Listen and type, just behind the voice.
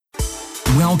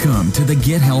Welcome to the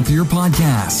Get Healthier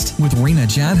podcast with Rena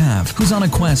Jadhav, who's on a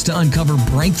quest to uncover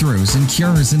breakthroughs and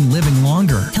cures in living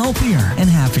longer, healthier, and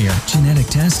happier. Genetic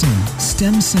testing,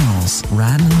 stem cells,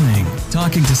 rat milling,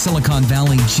 talking to Silicon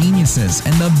Valley geniuses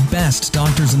and the best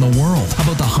doctors in the world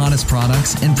about the hottest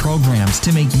products and programs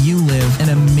to make you live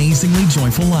an amazingly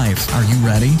joyful life. Are you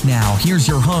ready? Now, here's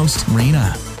your host,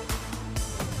 Rena.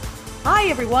 Hi,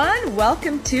 everyone.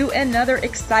 Welcome to another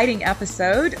exciting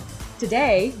episode.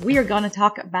 Today, we are going to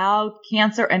talk about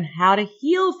cancer and how to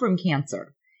heal from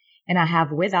cancer. And I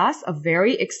have with us a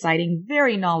very exciting,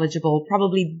 very knowledgeable,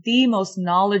 probably the most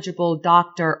knowledgeable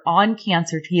doctor on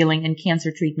cancer healing and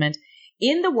cancer treatment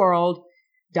in the world,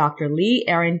 Dr.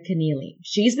 Leigh-Erin Keneally.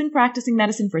 She's been practicing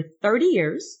medicine for 30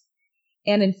 years.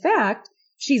 And in fact,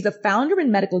 she's the founder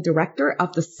and medical director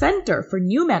of the Center for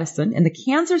New Medicine and the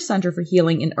Cancer Center for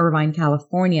Healing in Irvine,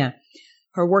 California.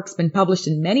 Her work's been published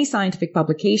in many scientific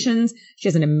publications. She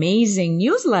has an amazing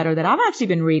newsletter that I've actually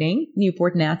been reading,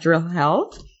 Newport Natural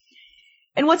Health.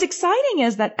 And what's exciting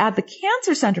is that at the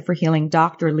Cancer Center for Healing,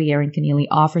 Dr. Leigh-Erin Keneally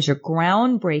offers a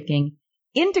groundbreaking,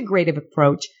 integrative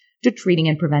approach to treating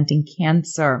and preventing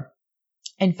cancer.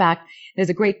 In fact, there's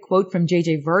a great quote from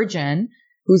J.J. Virgin,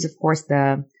 who's, of course,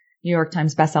 the New York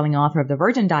Times bestselling author of The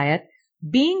Virgin Diet.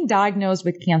 Being diagnosed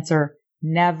with cancer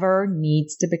never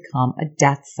needs to become a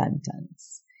death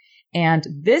sentence. And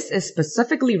this is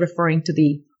specifically referring to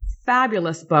the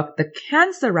fabulous book, The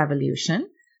Cancer Revolution,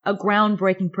 a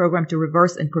groundbreaking program to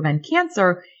reverse and prevent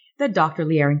cancer that Dr.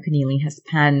 Leigh-Erin Keneally has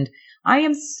penned. I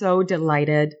am so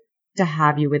delighted to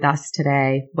have you with us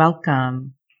today.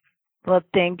 Welcome. Well,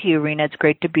 thank you, Rena. It's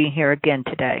great to be here again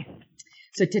today.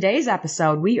 So today's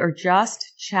episode, we are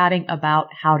just chatting about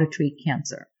how to treat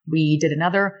cancer. We did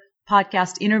another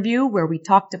podcast interview where we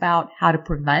talked about how to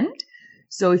prevent.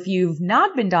 So if you've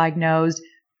not been diagnosed,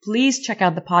 please check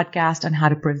out the podcast on how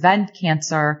to prevent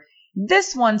cancer.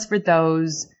 This one's for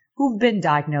those who've been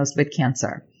diagnosed with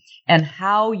cancer and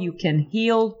how you can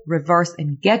heal, reverse,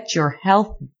 and get your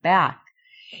health back.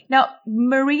 Now,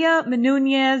 Maria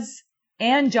Menouñez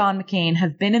and John McCain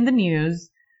have been in the news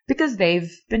because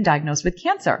they've been diagnosed with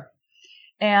cancer.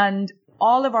 And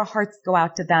all of our hearts go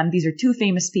out to them. These are two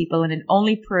famous people, and it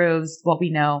only proves what we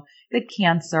know, that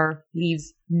cancer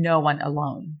leaves no one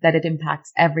alone, that it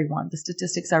impacts everyone. The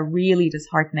statistics are really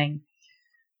disheartening.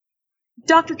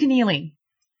 Dr. Keneally,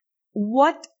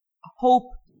 what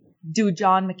hope do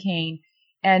John McCain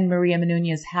and Maria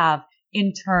Menouñez have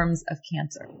in terms of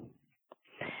cancer?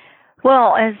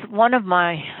 Well, as one of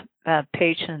my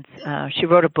patients, she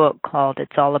wrote a book called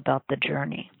It's All About the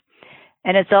Journey.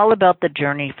 And it's all about the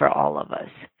journey for all of us.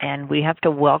 And we have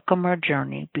to welcome our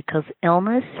journey because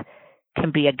illness can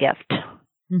be a gift.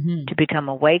 Mm-hmm. To become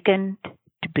awakened,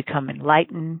 to become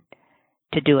enlightened,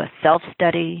 to do a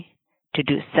self-study, to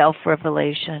do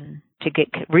self-revelation, to get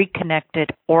reconnected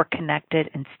or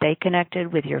connected and stay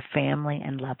connected with your family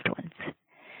and loved ones.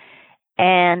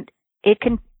 And it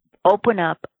can open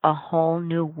up a whole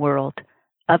new world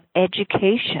of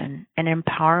education and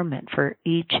empowerment for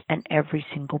each and every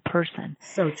single person.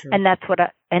 So true. And that's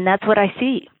what I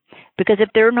see. Because if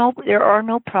there are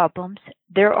no problems,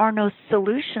 there are no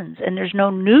solutions, and there's no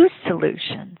new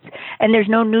solutions, and there's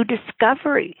no new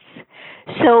discoveries.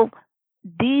 So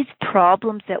these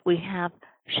problems that we have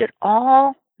should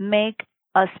all make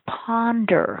us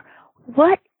ponder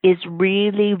what is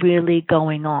really, really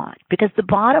going on. Because the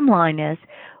bottom line is,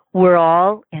 we're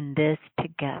all in this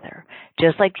together.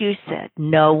 Just like you said,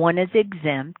 no one is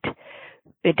exempt.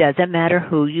 It doesn't matter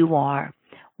who you are.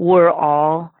 We're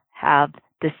all have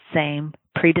the same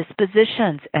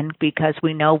predispositions. And because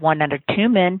we know 1 out of 2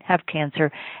 men have cancer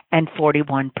and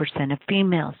 41% of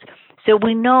females. So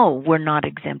we know we're not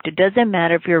exempt. It doesn't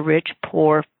matter if you're rich,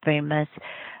 poor, famous,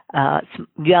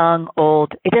 young,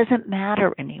 old. It doesn't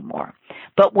matter anymore.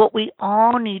 But what we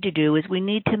all need to do is we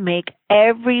need to make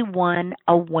everyone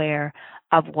aware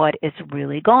of what is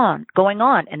really going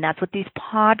on. And that's what these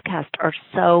podcasts are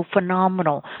so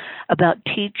phenomenal about,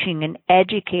 teaching and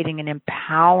educating and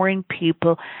empowering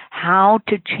people how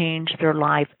to change their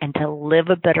life and to live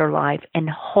a better life and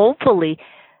hopefully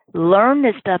learn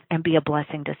this stuff and be a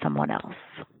blessing to someone else.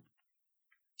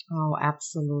 Oh,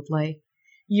 absolutely.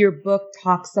 Your book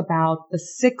talks about the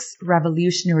 6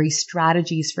 revolutionary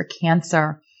strategies for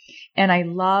cancer, and I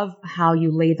love how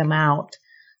you lay them out.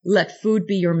 Let food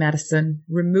be your medicine,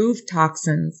 remove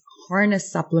toxins, harness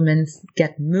supplements,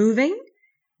 get moving,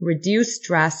 reduce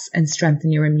stress, and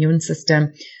strengthen your immune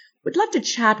system. We'd love to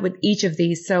chat with each of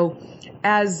these. So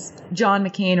as John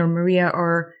McCain or Maria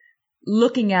are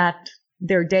looking at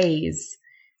their days,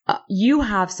 you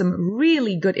have some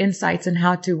really good insights on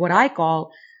how to, what I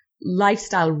call,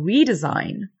 lifestyle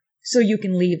redesign so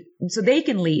they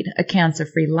can lead a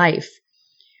cancer-free life.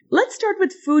 Let's start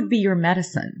with food be your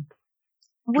medicine.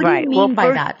 What do you mean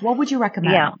by that? What would you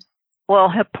recommend? Yeah. Well,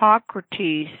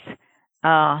 Hippocrates,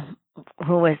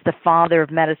 who is the father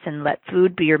of medicine, let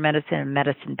food be your medicine and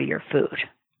medicine be your food.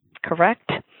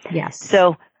 Correct? Yes.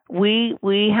 So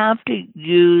we have to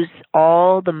use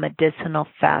all the medicinal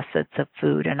facets of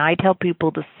food. And I tell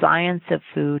people the science of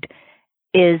food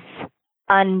is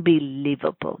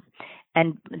unbelievable.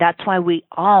 And that's why we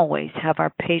always have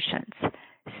our patients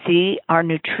see our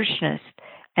nutritionist.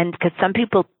 And because some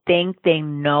people think they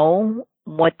know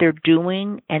what they're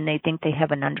doing and they think they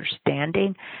have an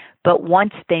understanding. But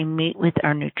once they meet with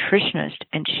our nutritionist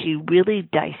and she really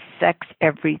dissects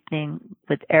everything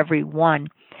with everyone,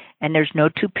 and there's no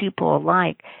two people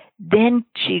alike, then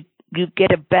you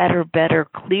get a better,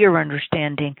 clear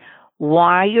understanding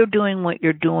why you're doing what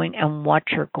you're doing and what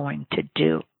you're going to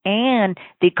do, and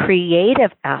the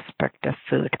creative aspect of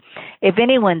food. If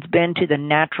anyone's been to the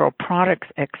Natural Products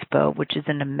Expo, which is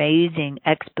an amazing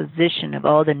exposition of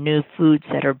all the new foods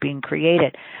that are being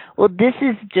created, well, this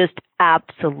is just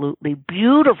absolutely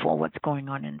beautiful what's going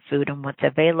on in food and what's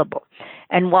available.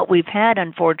 And what we've had,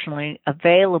 unfortunately,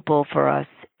 available for us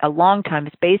a long time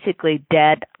is basically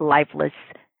dead, lifeless,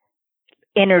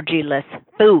 energyless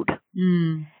food.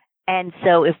 Mm. And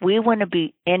so if we want to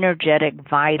be energetic,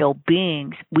 vital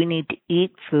beings, we need to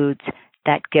eat foods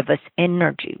that give us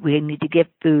energy. We need to get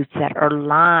foods that are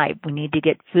live. We need to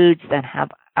get foods that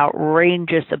have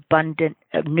outrageous abundance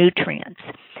of nutrients.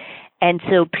 And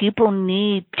so people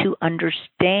need to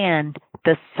understand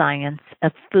the science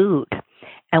of food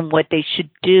and what they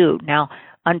should do. Now,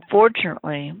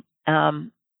 unfortunately,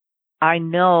 I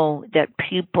know that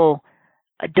people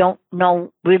don't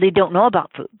know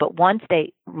about food, but once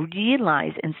they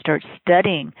realize and start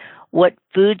studying what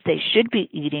foods they should be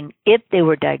eating if they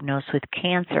were diagnosed with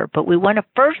cancer. But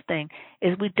first thing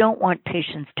is we don't want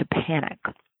patients to panic.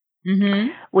 Mm-hmm.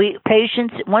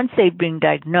 Patients, once they've been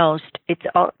diagnosed, it's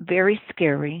all very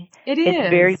scary. It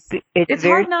is. It's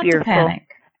very hard not fearful. To panic.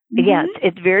 Mm-hmm. Yes,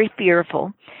 it's very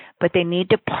fearful. But they need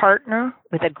to partner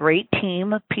with a great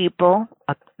team of people.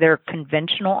 They're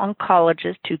conventional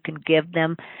oncologists who can give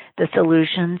them the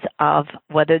solutions of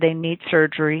whether they need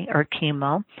surgery or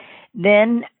chemo.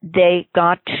 Then they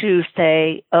got to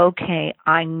say, okay,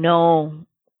 I know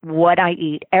what I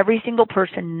eat. Every single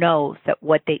person knows that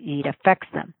what they eat affects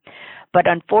them. But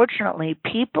unfortunately,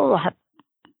 people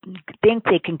think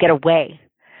they can get away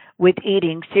with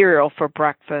eating cereal for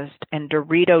breakfast and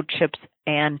Dorito chips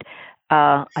and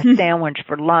a sandwich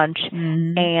for lunch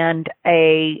mm-hmm. and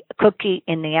a cookie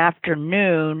in the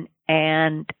afternoon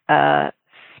and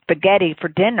spaghetti for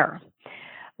dinner.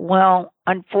 Well,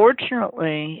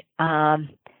 unfortunately,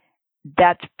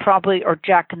 that's probably, or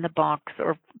Jack in the Box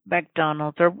or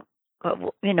McDonald's or,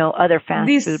 other fast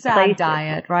These food sad places.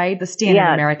 diet, right? The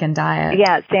standard American diet.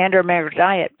 Yeah, standard American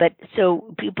diet. But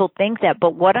so people think that.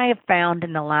 But what I have found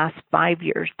in the last 5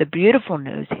 years, the beautiful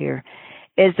news here,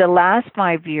 is the last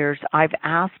 5 years, I've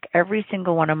asked every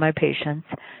single one of my patients,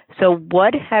 so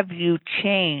what have you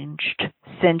changed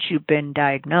since you've been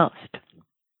diagnosed?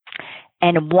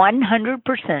 And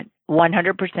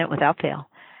 100% without fail,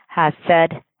 has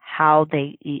said how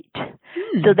they eat.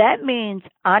 So that means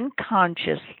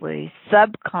unconsciously,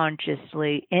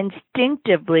 subconsciously,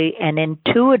 instinctively, and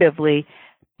intuitively,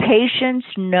 patients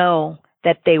know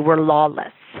that they were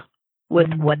lawless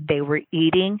with what they were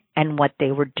eating and what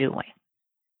they were doing.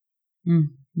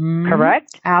 Mm-hmm.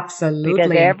 Correct? Absolutely.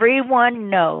 Because everyone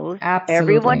knows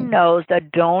a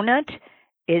donut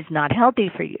is not healthy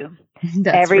for you.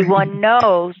 Everyone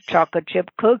knows chocolate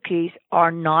chip cookies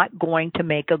are not going to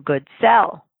make a good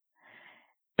sell.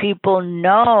 People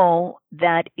know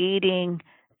that eating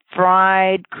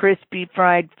crispy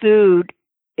fried food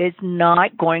is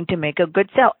not going to make a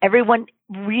good sell. Everyone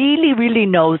really, really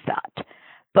knows that.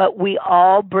 But we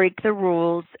all break the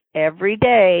rules every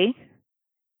day.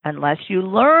 Unless you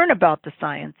learn about the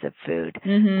science of food,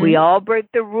 mm-hmm. we all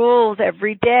break the rules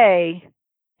every day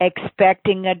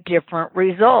expecting a different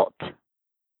result.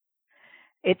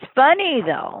 It's funny,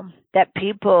 though, that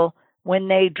people, when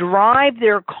they drive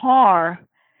their car,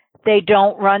 they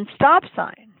don't run stop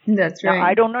signs. That's right. Now,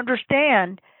 I don't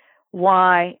understand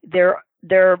why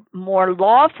they're more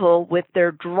lawful with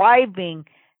their driving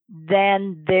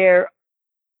than their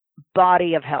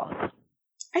body of health.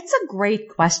 It's a great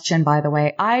question, by the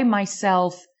way. I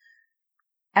myself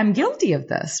am guilty of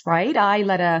this, right? I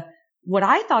led what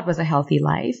I thought was a healthy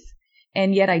life,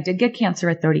 and yet I did get cancer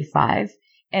at 35.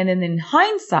 And then in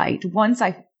hindsight, once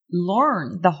I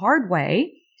learned the hard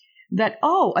way that,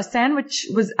 a sandwich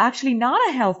was actually not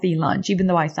a healthy lunch, even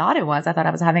though I thought it was. I thought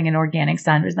I was having an organic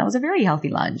sandwich, and that was a very healthy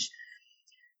lunch.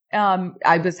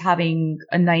 I was having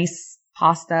a nice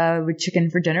pasta with chicken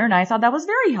for dinner, and I thought that was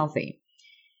very healthy.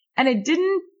 And it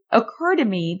didn't occur to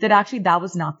me that actually that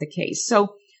was not the case.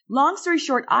 So long story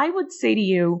short, I would say to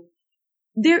you,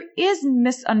 there is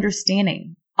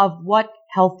misunderstanding of what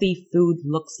healthy food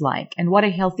looks like and what a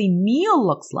healthy meal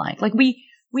looks like. Like we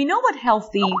know what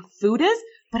healthy food is,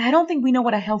 but I don't think we know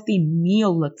what a healthy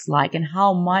meal looks like and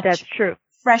how much That's true.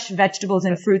 fresh vegetables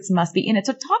and fruits must be in it.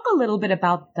 So talk a little bit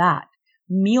about that,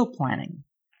 meal planning.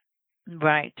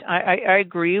 Right. I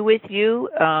agree with you.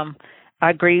 I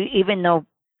agree, even though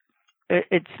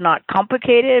it's not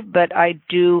complicated, but I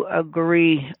do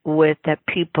agree with that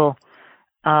people,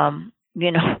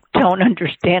 don't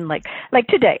understand. Like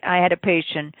today, I had a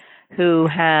patient who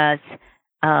has,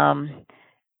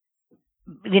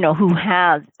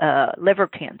 liver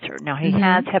cancer. Now, he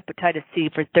has hepatitis C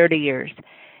for 30 years.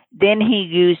 Then he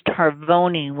used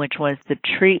Harvoni, which was the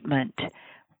treatment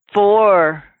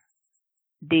for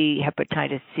the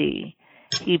hepatitis C.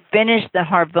 He finished the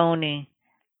Harvoni.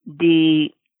 The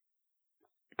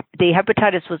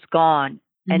hepatitis was gone.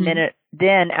 And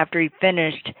then after he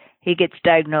finished, he gets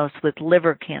diagnosed with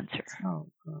liver cancer. Oh,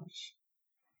 gosh.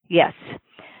 Yes.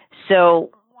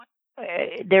 So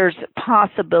there's a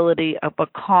possibility of a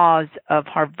cause of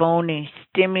Harvoni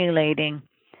stimulating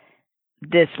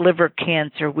this liver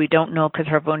cancer. We don't know because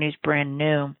Harvoni is brand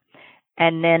new.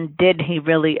 And then did he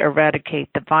really eradicate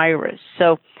the virus?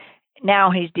 So now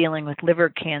he's dealing with liver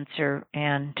cancer,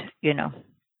 and,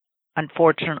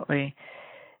 unfortunately,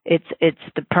 it's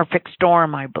the perfect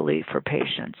storm, I believe, for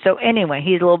patients. So anyway,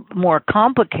 he's a little more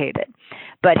complicated.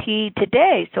 But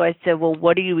so I said, well,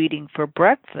 what are you eating for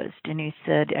breakfast? And he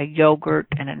said, a yogurt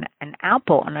and an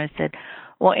apple. And I said,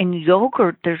 well, in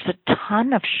yogurt, there's a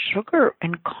ton of sugar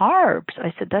and carbs.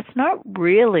 I said, that's not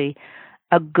really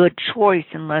a good choice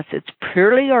unless it's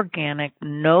purely organic,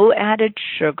 no added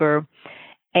sugar,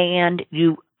 and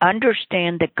you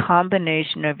understand the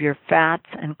combination of your fats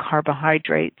and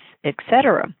carbohydrates,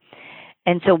 etc.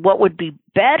 And so what would be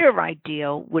better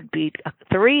ideal would be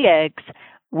 3 eggs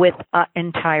with an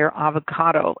entire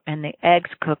avocado, and the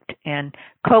eggs cooked in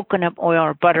coconut oil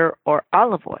or butter or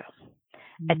olive oil.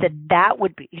 I said that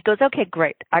would be. He goes, okay,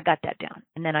 great, I got that down.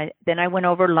 And then I went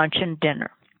over lunch and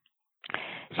dinner.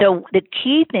 So the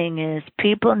key thing is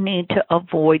people need to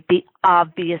avoid the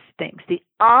obvious things. The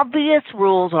obvious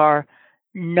rules are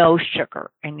no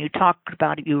sugar. And you talked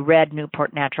about it. You read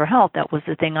Newport Natural Health. That was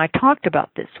the thing I talked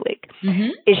about this week.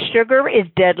 Sugar is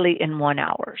deadly in 1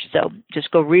 hour. So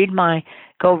just go read my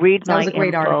That was a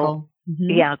great info. article.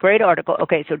 Yeah, great article.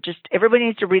 Okay, so just everybody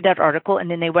needs to read that article, and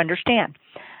then they understand.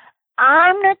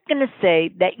 I'm not going to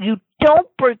say that you don't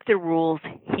break the rules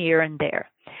here and there.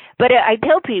 But I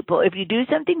tell people, if you do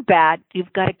something bad,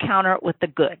 you've got to counter it with the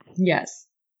good. Yes.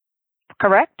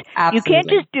 Correct? Absolutely. You can't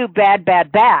just do bad,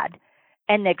 bad, bad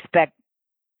and expect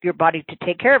your body to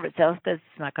take care of itself, because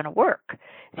it's not going to work.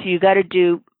 So you got to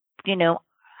do,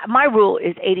 my rule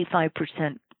is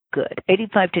 85% good,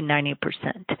 85 to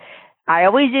 90%. I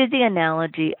always use the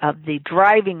analogy of the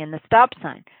driving in the stop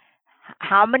sign.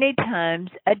 How many times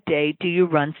a day do you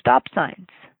run stop signs?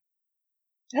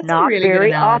 That's not a really very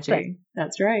good analogy. often.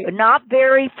 That's right. But not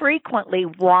very frequently.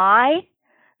 Why?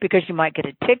 Because you might get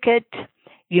a ticket.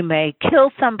 You may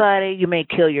kill somebody. You may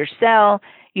kill yourself.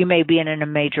 You may be in a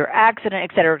major accident,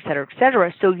 et cetera, et cetera, et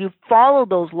cetera. So you follow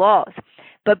those laws.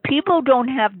 But people don't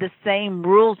have the same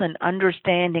rules and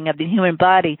understanding of the human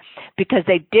body because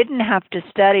they didn't have to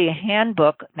study a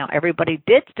handbook. Now, everybody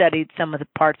did study some of the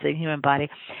parts of the human body,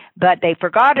 but they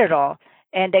forgot it all.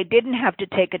 And they didn't have to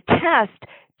take a test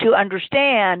to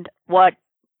understand what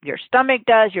your stomach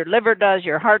does, your liver does,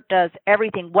 your heart does,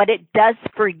 everything, what it does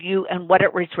for you and what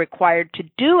it was required to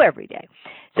do every day.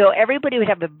 So everybody would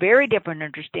have a very different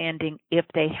understanding if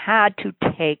they had to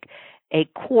take a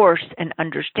course and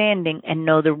understanding and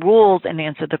know the rules and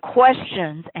answer the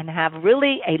questions and have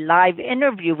really a live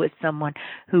interview with someone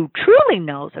who truly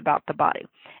knows about the body.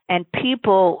 And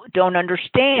people don't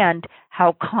understand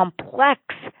how complex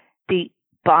the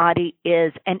body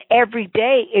is. And every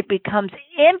day it becomes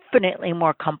infinitely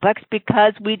more complex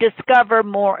because we discover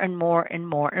more and more and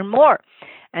more and more.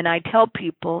 And I tell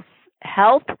people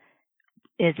health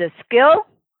is a skill.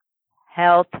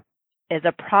 Health is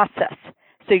a process.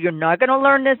 So you're not going to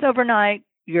learn this overnight.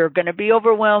 You're going to be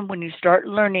overwhelmed when you start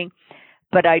learning.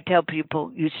 But I tell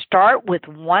people you start with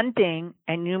one thing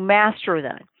and you master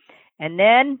that. And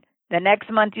then The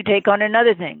next month you take on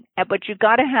another thing. But you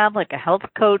got to have like a health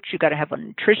coach. You got to have a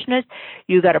nutritionist.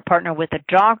 You got to partner with a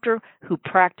doctor who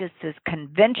practices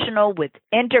conventional with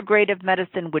integrative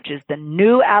medicine, which is the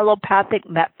new allopathic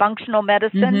functional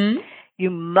medicine. Mm-hmm. You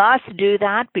must do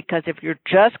that, because if you're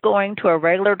just going to a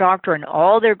regular doctor and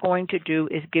all they're going to do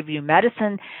is give you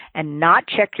medicine and not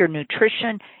check your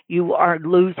nutrition, you are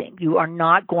losing. You are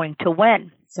not going to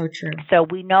win. So true. So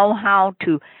we know how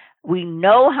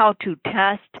to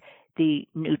test the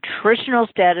nutritional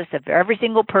status of every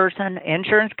single person.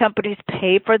 Insurance companies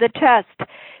pay for the test.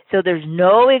 So there's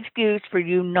no excuse for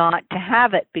you not to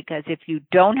have it, because if you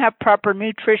don't have proper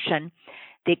nutrition,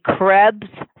 the Krebs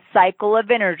cycle of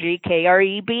energy,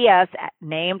 Krebs,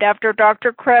 named after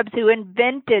Dr. Krebs, who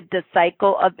invented the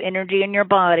cycle of energy in your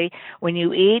body. When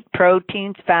you eat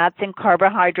proteins, fats, and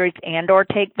carbohydrates and or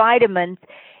take vitamins,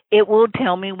 it will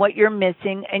tell me what you're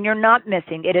missing and you're not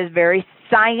missing. It is very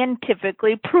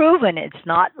scientifically proven. It's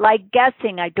not like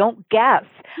guessing. I don't guess.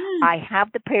 I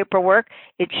have the paperwork.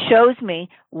 It shows me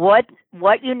what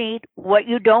you need, what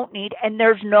you don't need, and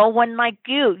there's no one like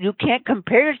you. You can't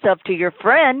compare yourself to your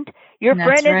friend. Your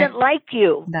friend isn't like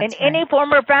you in any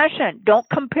form or fashion. Don't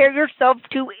compare yourself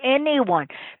to anyone,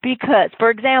 because, for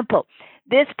example,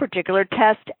 this particular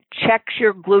test checks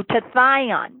your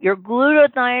glutathione. Your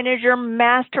glutathione is your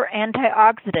master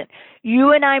antioxidant.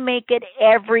 You and I make it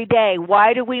every day.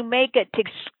 Why do we make it? To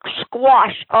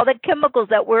squash all the chemicals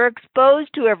that we're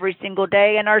exposed to every single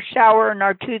day in our shower and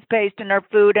our toothpaste and our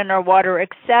food and our water,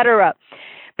 etc.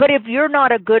 But if you're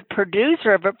not a good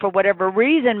producer of it for whatever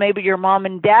reason, maybe your mom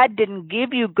and dad didn't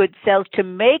give you good cells to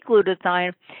make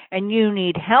glutathione and you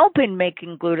need help in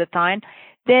making glutathione,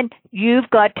 then you've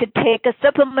got to take a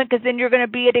supplement, because then you're going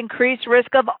to be at increased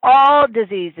risk of all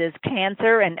diseases,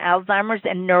 cancer and Alzheimer's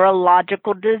and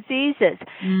neurological diseases.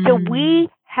 So we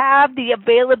have the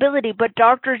availability, but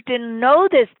doctors didn't know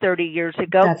this 30 years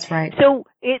ago. That's right. So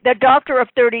the doctor of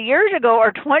 30 years ago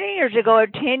or 20 years ago or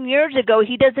 10 years ago,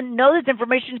 he doesn't know this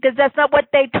information because that's not what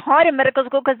they taught in medical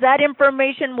school, because that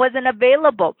information wasn't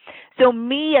available. So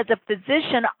me as a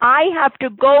physician, I have to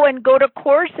go to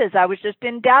courses. I was just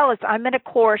in Dallas. I'm at a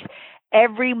course.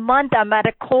 Every month I'm at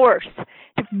a course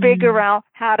to figure out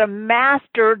how to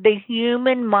master the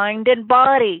human mind and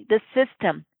body, the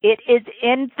system. It is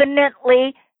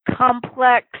infinitely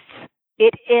complex.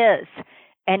 It is.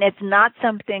 And it's not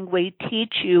something we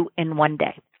teach you in one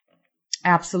day.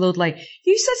 Absolutely.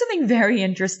 You said something very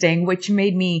interesting, which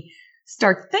made me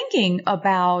start thinking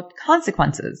about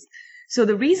consequences. So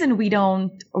the reason we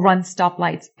don't run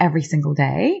stoplights every single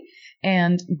day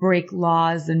and break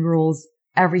laws and rules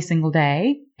every single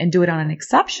day and do it on an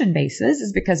exception basis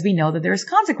is because we know that there's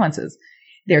consequences.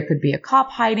 There could be a cop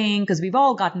hiding, because we've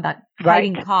all gotten that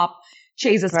hiding cop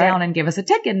chase us down and give us a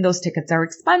ticket, and those tickets are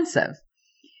expensive.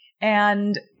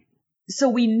 And so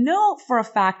we know for a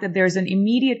fact that there's an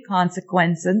immediate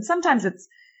consequence, and sometimes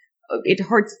it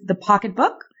hurts the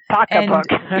pocketbook.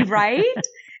 Right?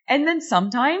 And then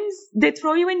sometimes they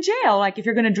throw you in jail. Like if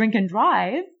you're going to drink and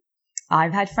drive,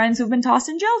 I've had friends who've been tossed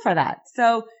in jail for that.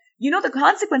 So, the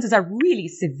consequences are really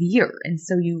severe. And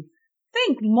so you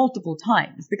think multiple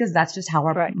times, because that's just how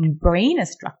our brain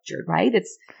is structured, right?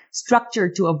 It's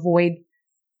structured to avoid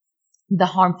the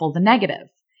harmful, the negative.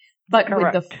 But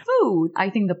with the food, I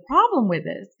think the problem with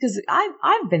this, because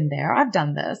I've been there, I've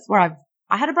done this, where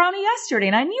I had a brownie yesterday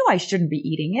and I knew I shouldn't be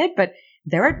eating it, but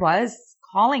there it was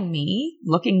calling me,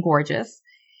 looking gorgeous,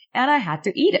 and I had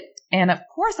to eat it. And of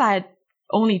course I had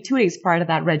only 2 days prior to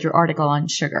that read your article on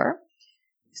sugar.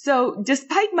 So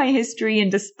despite my history and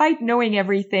despite knowing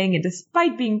everything and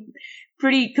despite being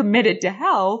pretty committed to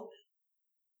health,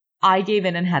 I gave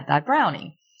in and had that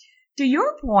brownie. To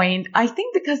your point, I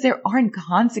think because there aren't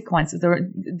consequences,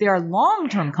 there are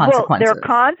long-term consequences. Well, there are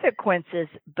consequences,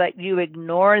 but you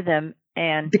ignore them,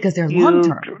 and because they're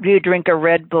long-term. You drink a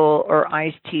Red Bull or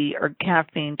iced tea or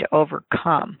caffeine to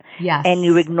overcome. Yes. And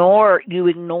you ignore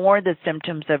the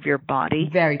symptoms of your body.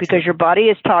 Very true. Because your body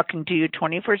is talking to you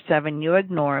 24/7. You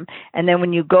ignore them. And then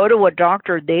when you go to a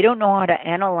doctor, they don't know how to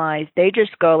analyze. They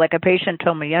just go, like a patient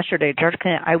told me yesterday,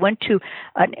 I went to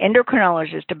an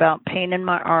endocrinologist about pain in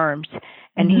my arms,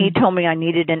 and he told me I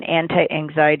needed an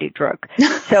anti-anxiety drug.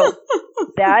 So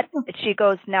she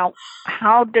goes, now,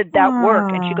 how did that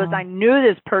work? And she goes, I knew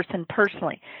this person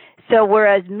personally. So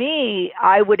whereas me,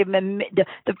 I would have been,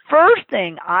 the first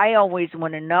thing I always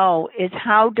want to know is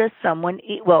how does someone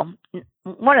eat? Well,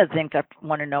 one of the things I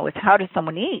want to know is how does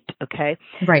someone eat, okay?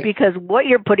 Right. Because what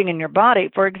you're putting in your body,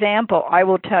 for example, I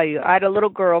will tell you, I had a little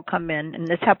girl come in, and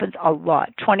this happens a lot,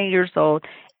 20 years old,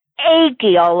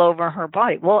 achy all over her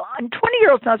body. Well, a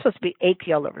 20-year-old's not supposed to be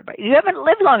achy all over her body. You haven't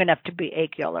lived long enough to be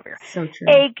achy all over. So true.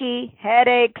 Achy,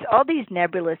 headaches, all these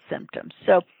nebulous symptoms.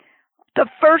 So the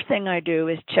first thing I do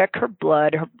is check her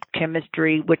blood, her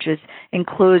chemistry, which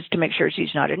includes to make sure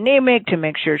she's not anemic, to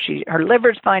make sure her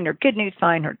liver's fine, her kidney's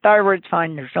fine, her thyroid's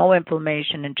fine, there's no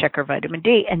inflammation, and check her vitamin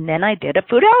D. And then I did a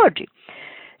food allergy.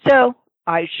 So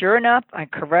sure enough, I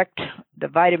correct the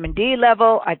vitamin D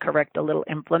level, I correct the little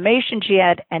inflammation she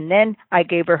had, and then I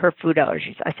gave her food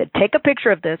allergies. I said, take a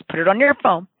picture of this, put it on your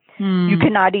phone. You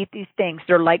cannot eat these things.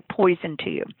 They're like poison to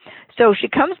you. So she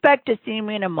comes back to see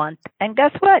me in a month, and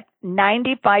guess what?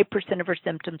 95% of her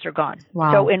symptoms are gone.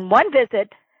 Wow. So in one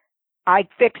visit, I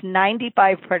fixed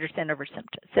 95% of her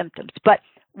symptoms. But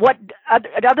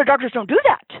other doctors don't do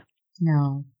that.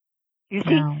 No. You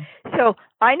see? No. So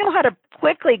I know how to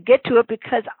quickly get to it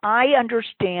because I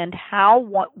understand how,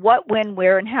 what, when,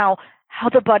 where, and how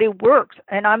the body works.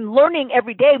 And I'm learning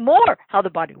every day more how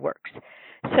the body works.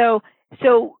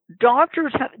 So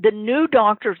doctors, the new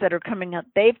doctors that are coming out,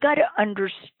 they've got to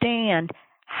understand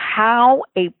how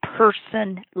a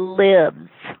person lives.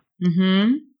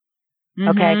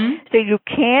 Okay? So you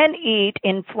can eat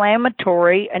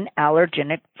inflammatory and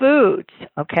allergenic foods,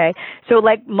 okay? So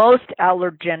like most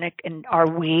allergenic are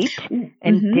wheat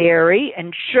and dairy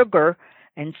and sugar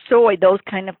and soy, those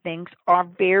kind of things are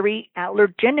very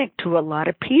allergenic to a lot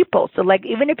of people. So like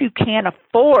even if you can't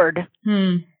afford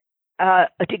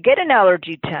to get an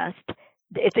allergy test,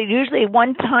 it's usually a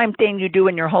one-time thing you do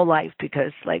in your whole life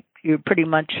because, like, you pretty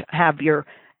much have your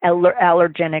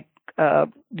allergenic,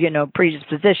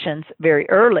 predispositions very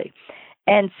early.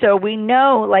 And so we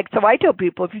know, so I tell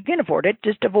people, if you can afford it,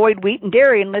 just avoid wheat and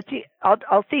dairy, and let's see.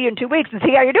 I'll see you in 2 weeks and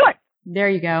see how you're doing. There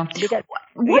you go.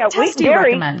 What test do you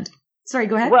recommend? Sorry,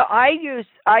 go ahead. Well, I use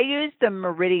the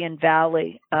Meridian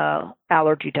Valley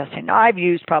allergy testing. Now, I've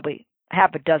used probably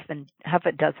half a dozen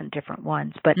different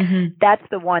ones, but that's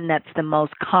the one that's the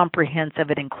most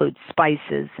comprehensive. It includes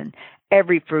spices and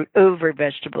every fruit, every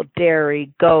vegetable,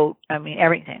 dairy, goat,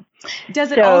 everything.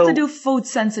 Does it also do food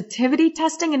sensitivity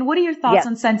testing? And what are your thoughts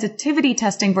on sensitivity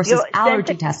testing versus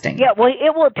allergy testing? Yeah, well,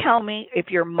 it will tell me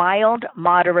if you're mild,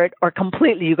 moderate, or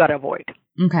completely you got to avoid.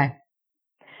 Okay.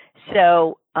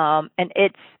 So, and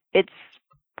it's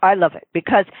I love it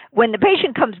because when the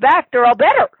patient comes back, they're all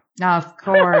better. Of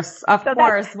course, of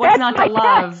course. What's not to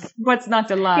love? What's not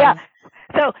to love? Yeah.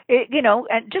 So,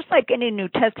 and just like any new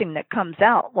testing that comes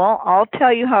out, well, I'll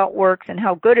tell you how it works and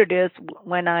how good it is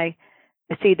when I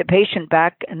see the patient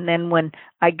back. And then when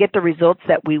I get the results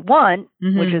that we want,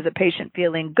 which is a patient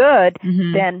feeling good,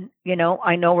 then,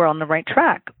 I know we're on the right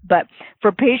track. But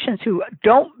for patients who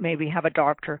don't maybe have a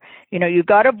doctor,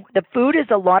 the food is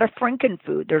a lot of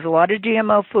Frankenfood. There's a lot of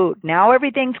GMO food. Now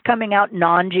everything's coming out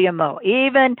non-GMO.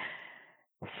 Even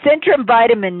Centrum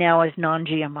Vitamin now is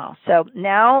non-GMO. So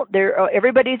now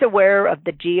everybody's aware of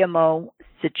the GMO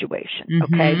situation.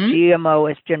 Okay,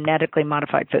 GMO is genetically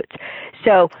modified foods.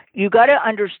 So you got to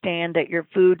understand that your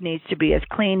food needs to be as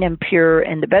clean and pure.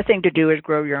 And the best thing to do is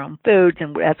grow your own foods,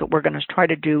 and that's what we're going to try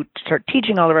to do. To start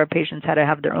teaching all of our patients how to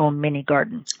have their own mini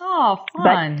garden. Oh,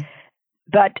 fun!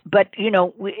 But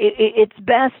it's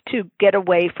best to get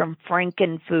away from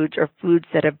Frankenfoods or foods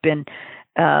that have been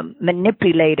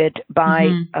manipulated by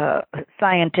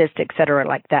scientists, et cetera,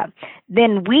 like that.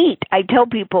 Then wheat, I tell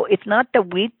people it's not the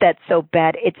wheat that's so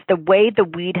bad, it's the way the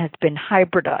wheat has been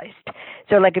hybridized.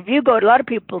 So like if you go, a lot of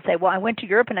people say, well, I went to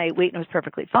Europe and I ate wheat and it was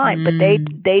perfectly fine, but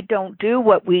they don't do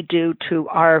what we do to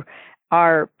our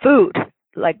food.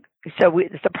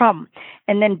 It's a problem.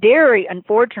 And then dairy,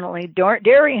 unfortunately,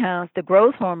 dairy has the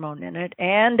growth hormone in it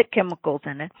and the chemicals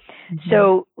in it.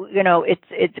 So,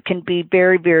 it can be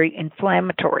very, very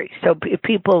inflammatory. So if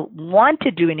people want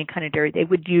to do any kind of dairy, they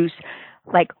would use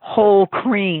like whole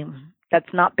cream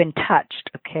that's not been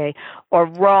touched, okay, or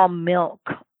raw milk,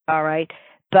 all right?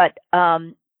 But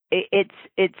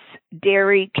it's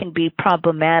dairy can be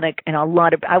problematic, and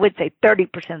I would say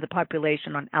 30% of the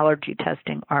population on allergy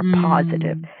testing are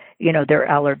positive. They're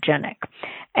allergenic.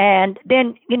 And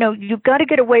then, you've got to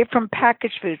get away from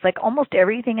packaged foods. Like almost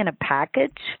everything in a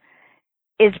package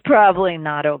is probably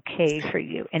not okay for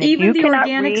you. And even if you the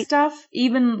organic stuff,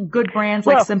 even good brands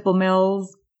like Simple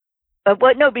Mills. But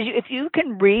if you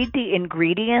can read the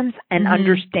ingredients and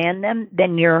understand them,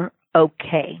 then you're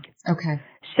okay. Okay.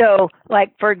 So,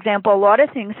 like, for example, a lot of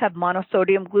things have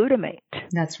monosodium glutamate.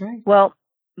 That's right. Well,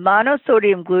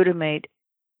 monosodium glutamate,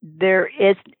 there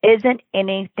isn't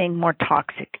anything more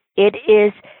toxic. It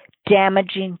is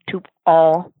damaging to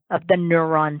all of the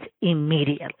neurons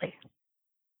immediately.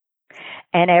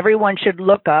 And everyone should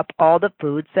look up all the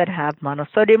foods that have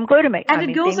monosodium glutamate. And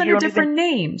it goes under different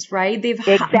names, right?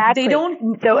 Exactly. They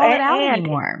don't call it out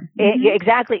anymore.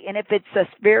 Exactly. And if it's a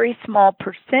very small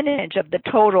percentage of the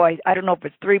total, I don't know if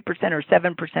it's 3% or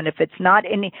 7%. If it's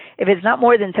not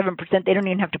more than 7%, they don't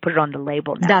even have to put it on the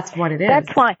label now. That's what it is.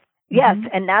 That's why, yes,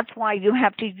 and that's why you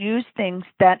have to use things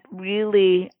that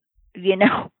really,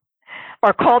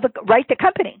 are called the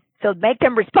company. So make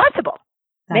them responsible.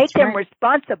 Make them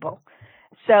responsible.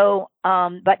 So,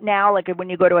 but now, like when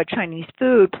you go to a Chinese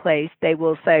food place, they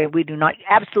will say, we do not,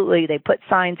 absolutely, they put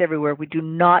signs everywhere, we do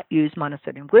not use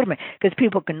monosodium glutamate, because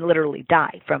people can literally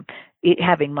die from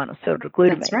having monosodium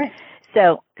glutamate. That's right.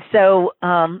 So,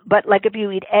 but like if you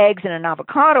eat eggs and an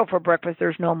avocado for breakfast,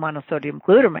 there's no monosodium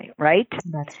glutamate, right?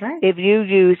 That's right. If you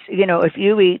use, if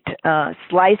you eat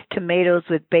sliced tomatoes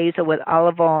with basil with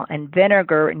olive oil and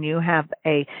vinegar, and you have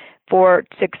a 4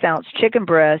 6-ounce chicken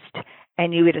breast,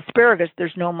 and you eat asparagus,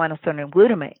 there's no monosodium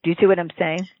glutamate. Do you see what I'm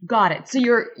saying? Got it. So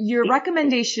your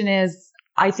recommendation is,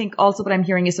 I think also what I'm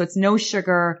hearing is, so it's no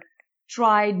sugar,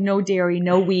 tried, no dairy,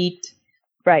 no wheat.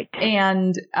 Right.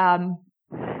 And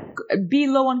be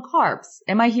low on carbs.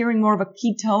 Am I hearing more of a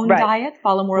ketone diet?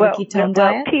 Follow more of a ketone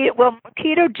diet?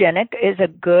 Ketogenic is a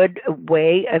good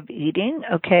way of eating,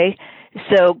 okay?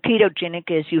 So ketogenic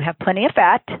is you have plenty of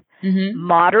fat,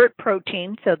 moderate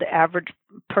protein, so the average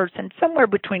person somewhere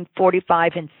between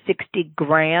 45 and 60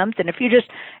 grams. And if you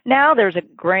now there's a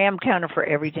gram counter for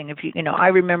everything. If I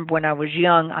remember when I was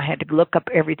young, I had to look up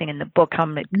everything in the book,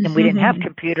 and we didn't have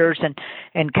computers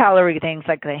and calorie things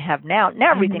like they have now.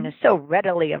 Now everything is so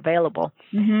readily available.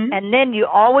 And then you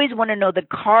always want to know the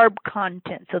carb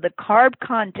content. So the carb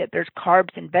content, there's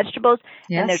carbs in vegetables,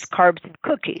 and there's carbs in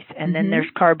cookies, and then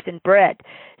there's carbs in bread.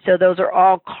 So those are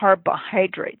all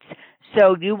carbohydrates.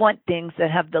 So you want things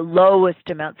that have the lowest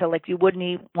amount. So like you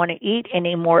wouldn't want to eat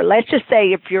anymore. Let's just say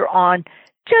if you're on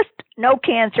just no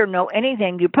cancer, no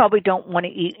anything, you probably don't want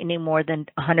to eat any more than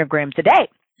 100 grams a day.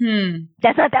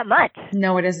 That's not that much.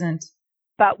 No, it isn't.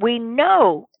 But we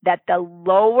know that the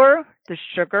lower the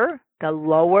sugar, the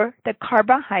lower the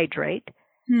carbohydrate,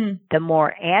 the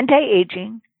more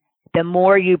anti-aging, the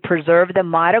more you preserve the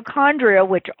mitochondria,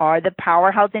 which are the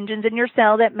powerhouse engines in your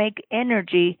cell that make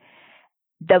energy,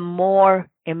 the more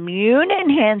immune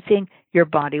enhancing your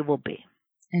body will be.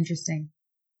 Interesting.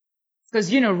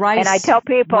 Because, rice. And I tell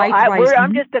people,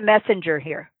 I'm just a messenger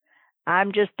here.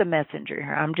 I'm just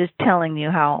telling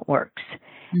you how it works.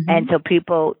 And so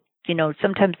people,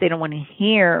 sometimes they don't want to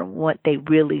hear what they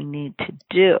really need to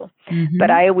do. But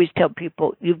I always tell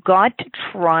people, you've got to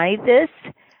try this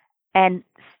and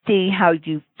see how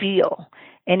you feel.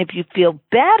 And if you feel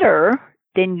better,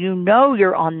 then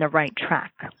you're on the right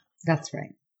track. That's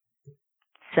right.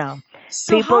 So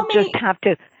people just have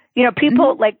to,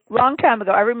 people like long time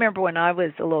ago, I remember when I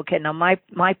was a little kid. Now my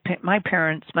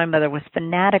parents, my mother was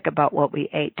fanatic about what we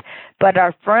ate, but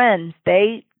our friends,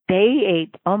 they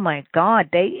ate, oh my God,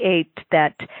 they ate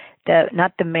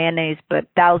not the mayonnaise, but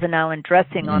Thousand Island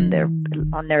dressing on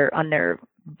their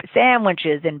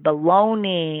sandwiches and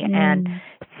bologna and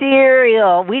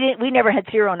cereal. We never had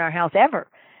cereal in our house ever.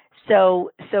 So,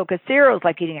 because cereal is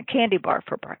like eating a candy bar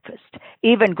for breakfast.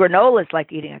 Even granola is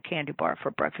like eating a candy bar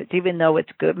for breakfast, even though it's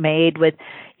good, made with,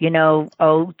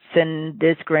 oats and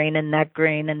this grain and that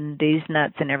grain and these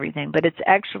nuts and everything. But it's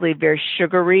actually very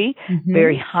sugary,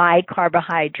 very high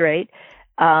carbohydrate.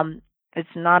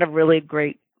 It's not a really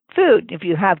great food. If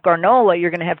you have granola,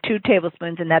 you're going to have 2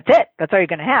 tablespoons and that's it. That's all you're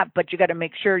going to have. But you got to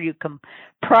make sure you can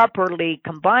properly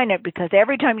combine it, because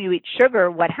every time you eat sugar,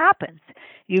 what happens?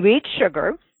 You eat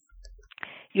sugar.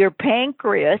 Your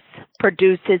pancreas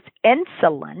produces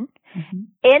insulin.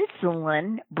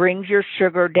 Insulin brings your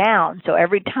sugar down. So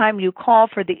every time you call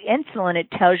for the insulin,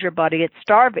 it tells your body it's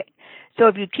starving. So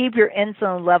if you keep your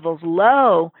insulin levels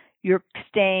low, you're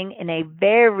staying in a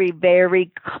very,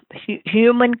 very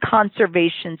human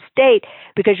conservation state,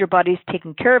 because your body's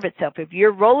taking care of itself. If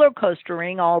you're roller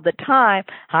coastering all the time,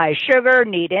 high sugar,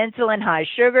 need insulin, high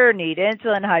sugar, need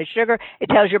insulin, high sugar, it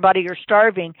tells your body you're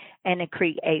starving, and it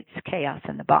creates chaos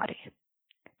in the body.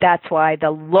 That's why the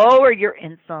lower your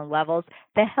insulin levels,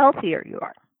 the healthier you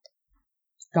are.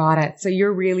 Got it. So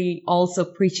you're really also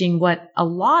preaching what a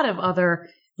lot of other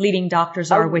leading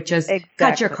doctors are, which is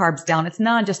cut your carbs down. It's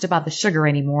not just about the sugar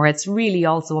anymore. It's really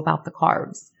also about the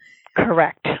carbs.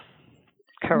 Correct.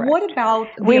 What about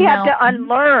we have to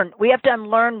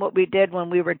unlearn what we did when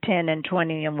we were 10 and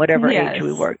 20 and whatever age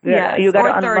we were. Yes. You got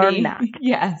to unlearn 30. that.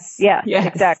 Yes. Yeah,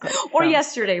 exactly. Or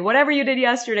yesterday, whatever you did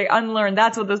yesterday, unlearn.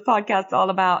 That's what this podcast is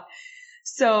all about.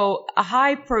 So a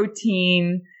high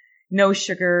protein, no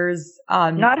sugars.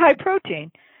 Not high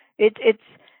protein. It's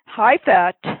high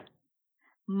fat,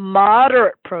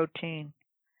 moderate protein,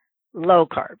 low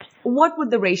carbs. What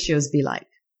would the ratios be like?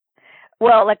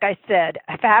 Well, like I said,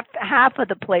 half of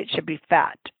the plate should be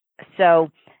fat.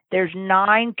 So there's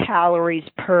 9 calories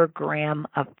per gram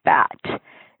of fat.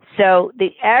 So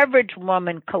the average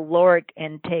woman caloric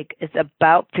intake is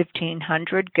about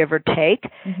 1,500, give or take.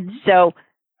 Mm-hmm. So,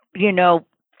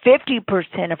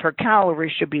 50% of her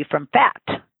calories should be from fat.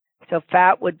 So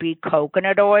fat would be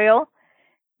coconut oil,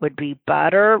 would be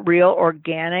butter, real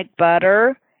organic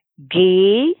butter,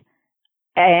 ghee,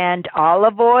 and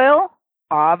olive oil,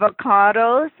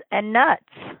 avocados, and nuts.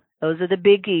 Those are the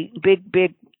big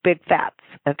fats,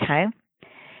 okay?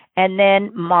 And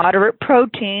then moderate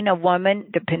protein, a woman,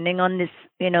 depending on this,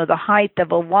 the height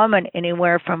of a woman,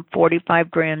 anywhere from 45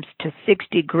 grams to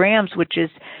 60 grams, which is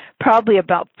probably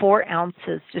about 4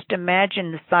 ounces. Just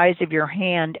imagine the size of your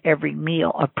hand every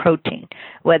meal of protein,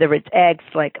 whether it's eggs,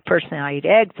 like personally I eat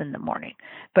eggs in the morning,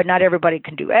 but not everybody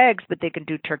can do eggs, but they can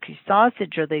do turkey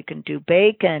sausage, or they can do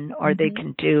bacon, or they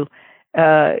can do,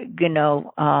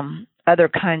 other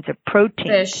kinds of protein.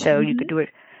 Fish. So you could do it.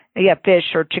 Yeah,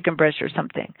 fish or chicken breast or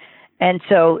something. And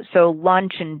so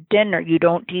lunch and dinner, you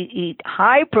don't eat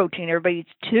high protein. Everybody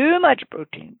eats too much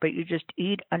protein, but you just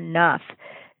eat enough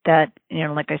that,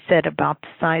 like I said, about the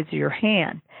size of your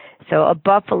hand. So a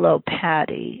buffalo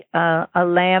patty, a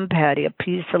lamb patty, a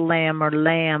piece of lamb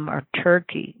or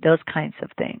turkey, those kinds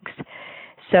of things.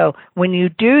 So when you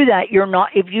do that,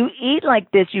 if you eat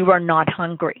like this, you are not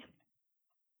hungry.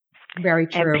 Very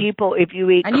true. And people, if you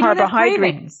eat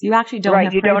carbohydrates, you actually don't have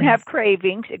cravings. You don't have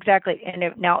cravings, exactly. And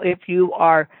if you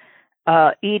are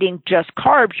eating just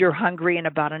carbs, you're hungry in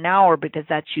about an hour, because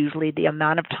that's usually the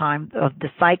amount of time of the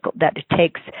cycle that it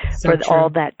takes all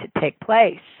that to take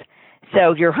place.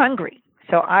 So you're hungry.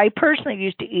 So I personally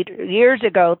used to eat 30 years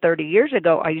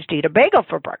ago, I used to eat a bagel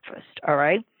for breakfast, all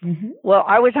right? Mm-hmm. Well,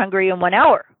 I was hungry in 1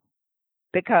 hour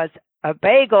because a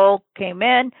bagel came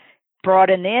in,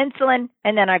 brought in the insulin,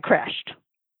 and then I crashed.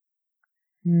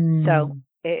 So,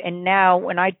 and now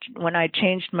when I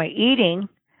changed my eating,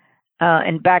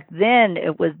 and back then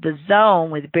it was the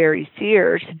Zone with Barry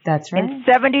Sears. That's right. In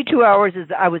 72 hours,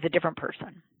 I was a different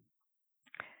person.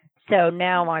 So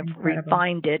now I've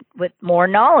refined it with more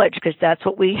knowledge, because that's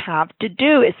what we have to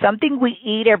do. It's something we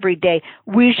eat every day.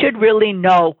 We should really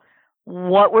know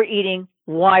what we're eating,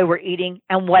 why we're eating,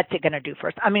 and what's it going to do for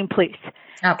us. I mean, please.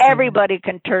 Absolutely. Everybody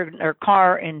can turn their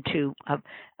car into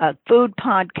a food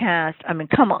podcast. I mean,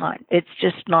 come on. It's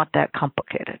just not that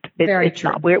complicated. It's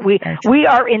true. Not. We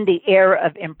are in the era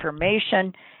of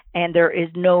information, and there is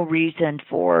no reason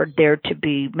for there to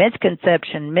be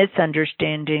misconception,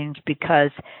 misunderstandings, because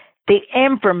the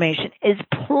information is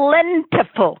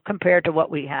plentiful compared to what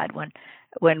we had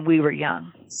when we were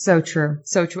young. So true.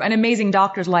 So true. And amazing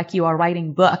doctors like you are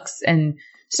writing books and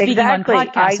speaking on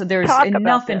podcasts. So there's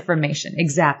enough information.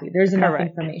 Exactly. There's enough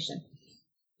information.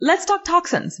 Let's talk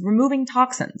toxins, removing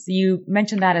toxins. You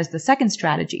mentioned that as the second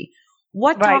strategy.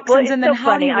 What toxins, and then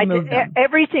how do you remove them?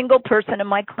 Every single person in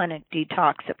my clinic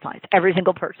detoxifies. Every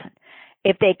single person.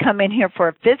 If they come in here for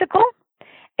a physical,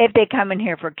 if they come in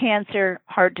here for cancer,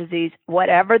 heart disease,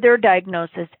 whatever their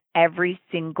diagnosis, every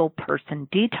single person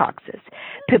detoxes.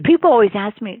 People always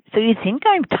ask me, so you think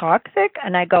I'm toxic?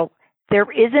 And I go,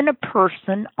 there isn't a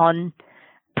person on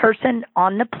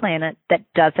the planet that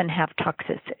doesn't have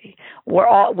toxicity.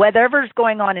 Whatever's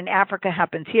going on in Africa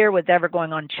happens here. Whatever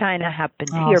going on in China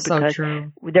happens here, because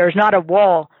there's not a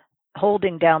wall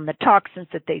holding down the toxins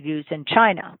that they use in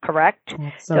China, correct?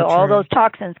 So all those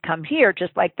toxins come here,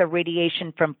 just like the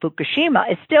radiation from Fukushima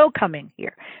is still coming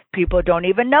here. People don't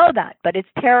even know that, but it's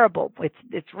terrible.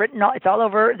 It's written, it's all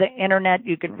over the internet.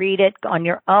 You can read it on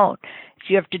your own. So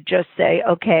you have to just say,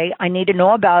 okay, I need to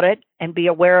know about it and be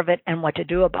aware of it and what to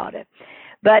do about it.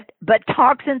 But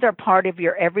toxins are part of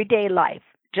your everyday life.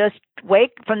 Just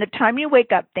from the time you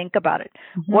wake up, think about it.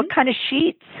 Mm-hmm. What kind of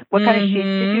sheets did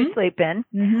you sleep in?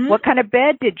 Mm-hmm. What kind of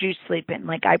bed did you sleep in?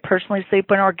 Like I personally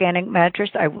sleep on organic mattress.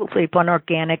 I will sleep on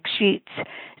organic sheets.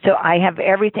 So I have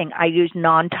everything. I use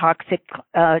non-toxic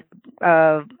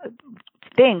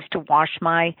things to wash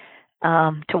my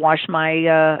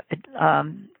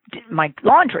my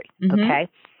laundry. Mm-hmm. Okay.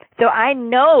 So I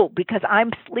know, because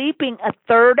I'm sleeping a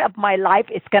third of my life,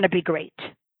 it's going to be great.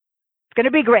 It's going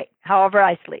to be great, however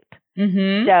I sleep.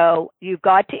 Mm-hmm. So you've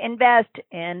got to invest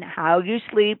in how you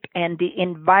sleep and the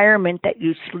environment that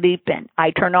you sleep in.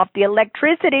 I turn off the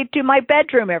electricity to my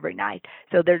bedroom every night,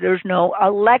 so there's no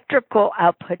electrical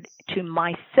output to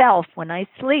myself when I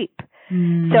sleep.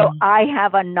 Mm. So I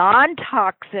have a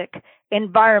non-toxic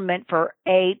environment for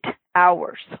 8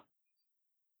 hours.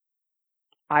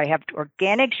 I have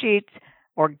organic sheets,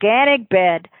 organic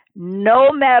bed,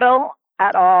 no metal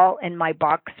at all in my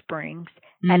box springs,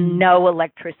 and no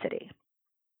electricity.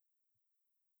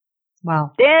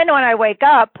 Wow. Then when I wake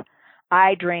up,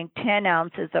 I drink 10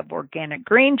 ounces of organic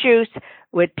green juice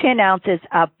with 10 ounces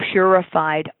of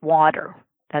purified water.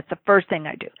 That's the first thing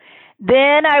I do.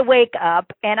 Then I wake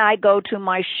up and I go to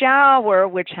my shower,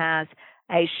 which has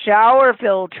a shower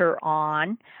filter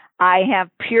on. I have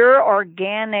pure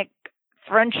organic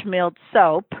French milled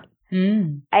soap,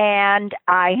 and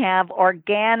I have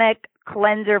organic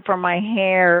cleanser for my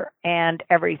hair and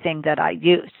everything that I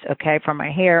use, okay, for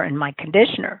my hair and my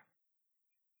conditioner,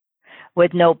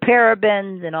 with no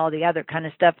parabens and all the other kind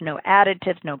of stuff, no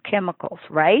additives, no chemicals,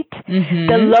 right?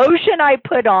 The lotion I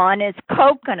put on is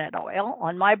coconut oil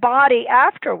on my body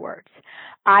afterwards.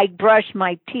 I brush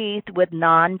my teeth with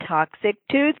non-toxic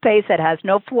toothpaste that has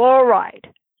no fluoride.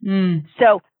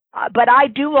 So, but I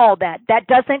do all that. That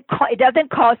it doesn't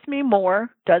cost me more,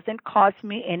 doesn't cost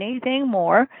me anything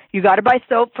more. You got to buy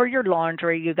soap for your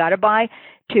laundry. You got to buy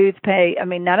toothpaste. I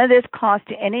mean, none of this costs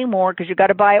any more because you got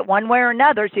to buy it one way or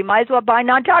another. So you might as well buy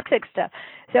non-toxic stuff.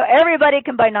 So everybody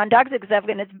can buy non-toxic stuff,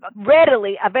 and it's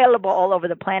readily available all over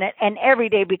the planet, and every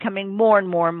day becoming more and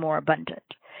more and more abundant.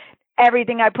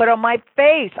 Everything I put on my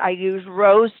face, I use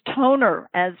rose toner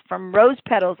as from rose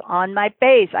petals on my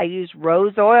face. I use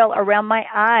rose oil around my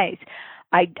eyes.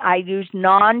 I use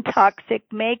non-toxic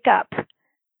makeup.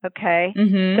 Okay.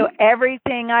 So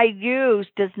everything I use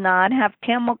does not have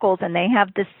chemicals, and they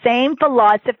have the same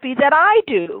philosophy that I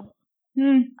do.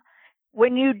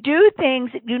 When you do things,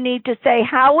 you need to say,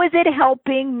 how is it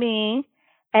helping me?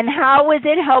 And how is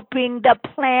it helping the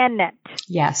planet?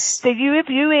 Yes. So if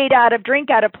you drink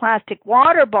out of plastic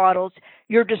water bottles,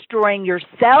 you're destroying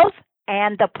yourself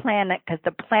and the planet, because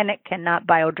the planet cannot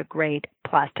biodegrade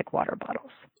plastic water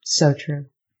bottles. So true.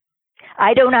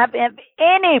 I don't have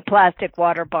any plastic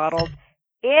water bottles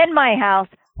in my house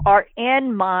or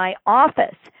in my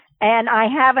office. And I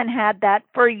haven't had that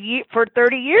for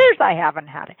 30 years. I haven't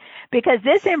had it because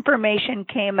this information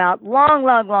came out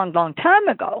long time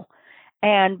ago.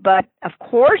 But of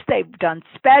course they've done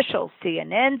specials.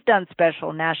 CNN's done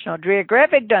special. National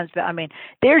Geographic done special. I mean,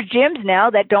 there's gyms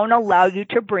now that don't allow you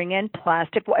to bring in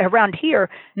plastic. Around here,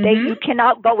 you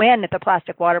cannot go in with a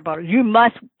plastic water bottle. You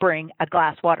must bring a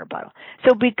glass water bottle.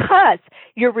 So because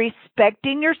you're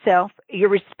respecting yourself, you're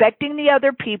respecting the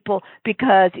other people,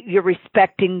 because you're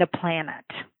respecting the planet.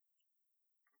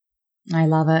 I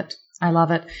love it. I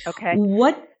love it. Okay.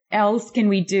 What else can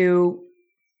we do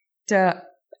to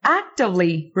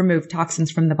actively remove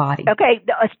toxins from the body? Okay.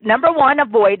 Number one,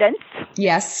 avoidance.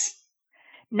 Yes.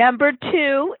 Number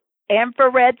two,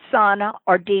 infrared sauna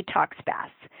or detox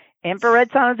baths. Infrared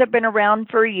saunas have been around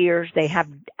for years. They have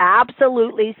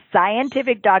absolutely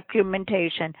scientific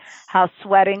documentation how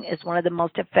sweating is one of the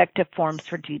most effective forms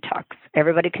for detox.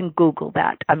 Everybody can Google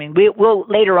that. I mean, we'll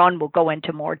later on we'll go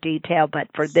into more detail, but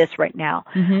for this right now,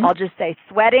 I'll just say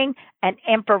sweating and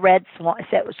infrared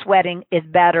sweating is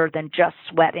better than just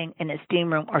sweating in a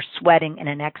steam room or sweating in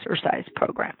an exercise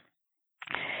program.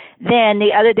 Then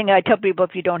the other thing I tell people,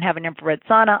 if you don't have an infrared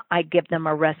sauna, I give them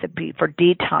a recipe for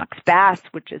detox baths,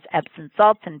 which is Epsom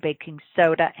salts and baking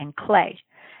soda and clay.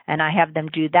 And I have them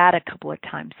do that a couple of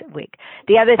times a week.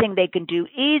 The other thing they can do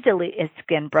easily is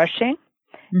skin brushing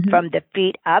from the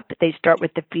feet up. They start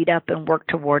with the feet up and work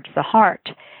towards the heart.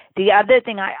 The other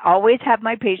thing, I always have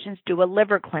my patients do a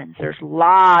liver cleanse. There's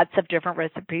lots of different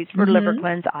recipes for liver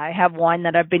cleanse. I have one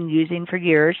that I've been using for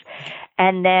years.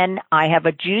 And then I have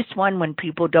a juice one when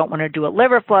people don't want to do a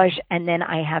liver flush. And then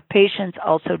I have patients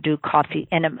also do coffee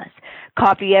enemas.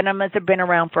 Coffee enemas have been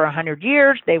around for 100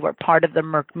 years. They were part of the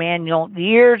Merck manual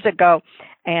years ago.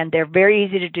 And they're very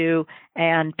easy to do.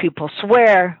 And people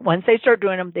swear, once they start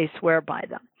doing them, they swear by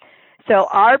them. So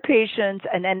our patients,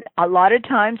 and then a lot of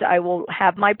times I will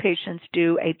have my patients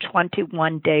do a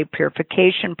 21-day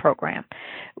purification program,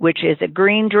 which is a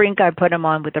green drink I put them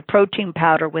on with a protein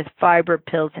powder with fiber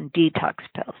pills and detox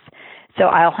pills. So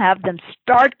I'll have them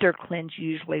start their cleanse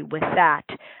usually with that.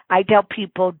 I tell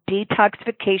people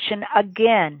detoxification,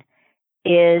 again,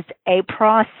 is a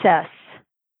process.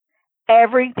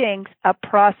 Everything's a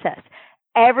process.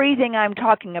 Everything I'm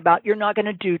talking about, you're not going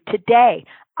to do today.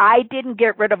 I didn't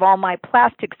get rid of all my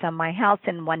plastics on my house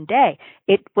in one day.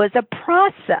 It was a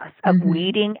process of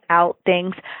weeding out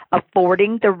things,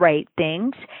 affording the right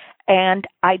things, and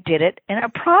I did it in a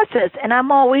process. And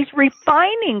I'm always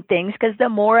refining things because the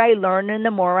more I learn and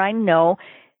the more I know,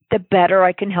 the better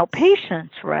I can help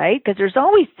patients, right? Because there's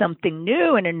always something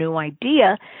new and a new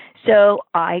idea. So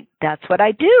that's what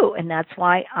I do. And that's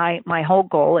why my whole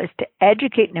goal is to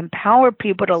educate and empower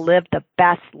people to live the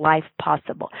best life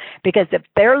possible. Because if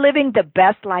they're living the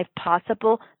best life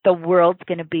possible, the world's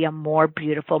going to be a more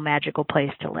beautiful, magical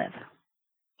place to live.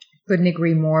 Couldn't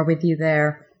agree more with you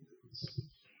there.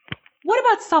 What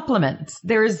about supplements?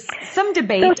 There's some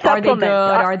debate. So are they good?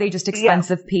 Are they just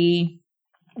expensive pee?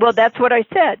 Well, that's what I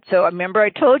said. So remember I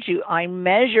told you I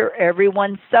measure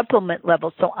everyone's supplement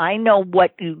level so I know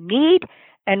what you need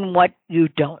and what you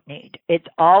don't need. It's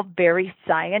all very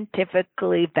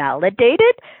scientifically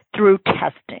validated through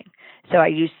testing. So I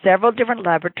use several different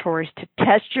laboratories to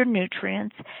test your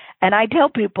nutrients, and I tell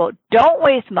people don't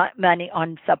waste money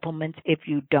on supplements if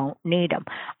you don't need them.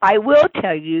 I will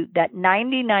tell you that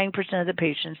 99% of the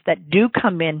patients that do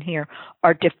come in here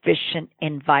are deficient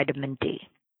in vitamin D.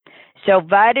 So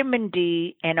vitamin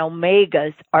D and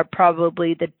omegas are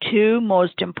probably the two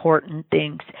most important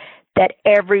things that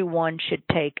everyone should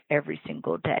take every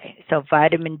single day. So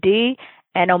vitamin D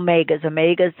and omegas.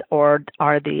 Omegas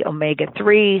are the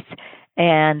omega-3s,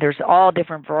 and there's all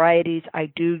different varieties.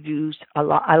 I do use a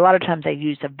lot of times I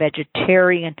use a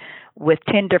vegetarian with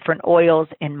 10 different oils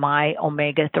in my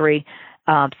omega-3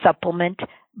 supplement.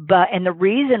 And the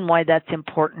reason why that's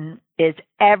important is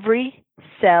every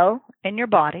cell in your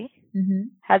body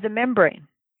has a membrane.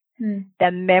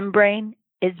 The membrane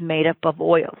is made up of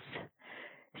oils.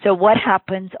 So what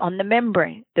happens on the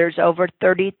membrane? There's over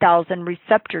 30,000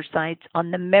 receptor sites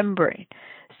on the membrane.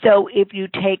 So if you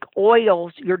take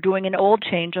oils, you're doing an oil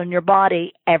change on your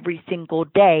body every single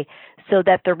day so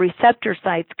that the receptor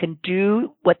sites can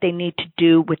do what they need to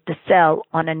do with the cell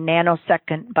on a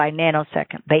nanosecond by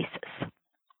nanosecond basis.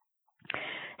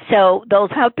 So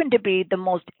those happen to be the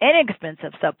most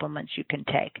inexpensive supplements you can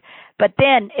take. But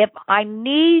then if I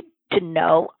need to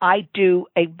know, I do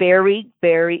a very,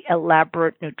 very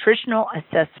elaborate nutritional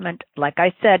assessment. Like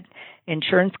I said,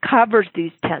 insurance covers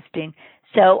these testing,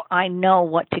 so I know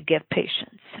what to give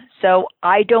patients. So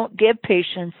I don't give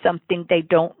patients something they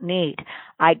don't need.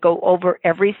 I go over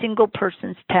every single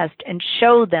person's test and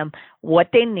show them what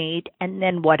they need and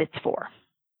then what it's for.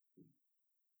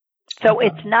 So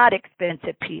it's not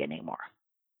expensive pee anymore.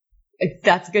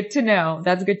 That's good to know.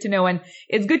 That's good to know. And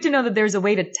it's good to know that there's a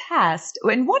way to test.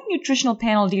 And what nutritional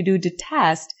panel do you do to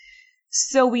test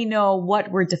so we know what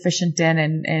we're deficient in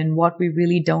and what we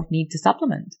really don't need to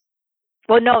supplement?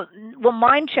 Well,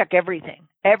 mine check everything.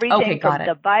 Everything from got it.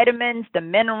 The vitamins, the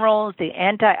minerals, the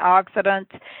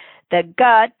antioxidants, the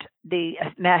gut, the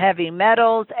heavy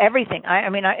metals, everything. I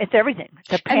mean, it's everything.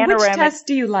 The panoramic. And which test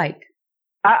do you like?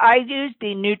 I use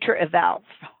the NutriEvalve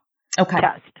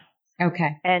test.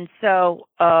 Okay. And so,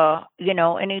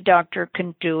 any doctor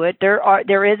can do it.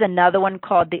 There is another one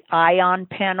called the Ion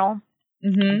Panel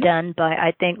done by,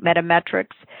 I think,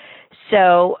 Metametrics.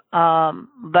 So,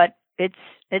 but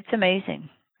it's amazing.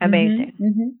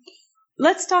 Amazing.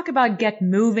 Let's talk about get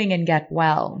moving and get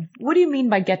well. What do you mean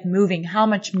by get moving? How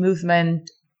much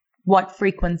movement, what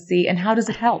frequency, and how does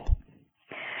it help?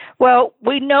 Well,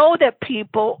 we know that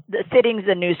the sitting's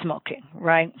the new smoking,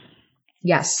 right?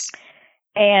 Yes.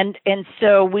 And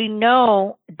so we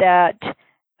know that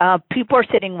people are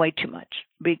sitting way too much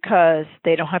because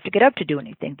they don't have to get up to do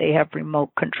anything. They have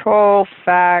remote control,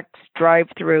 fax,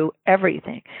 drive-through,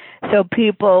 everything. So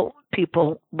people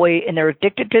wait, and they're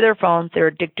addicted to their phones. They're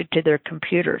addicted to their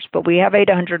computers. But we have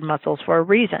 800 muscles for a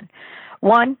reason.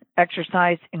 One,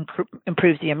 exercise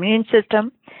improves the immune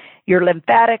system. Your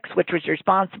lymphatics, which was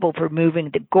responsible for moving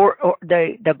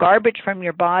the garbage from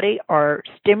your body, are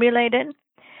stimulated.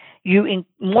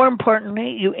 More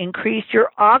importantly, you increase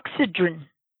your oxygen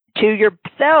to your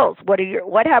cells.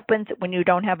 What happens when you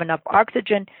don't have enough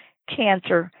oxygen?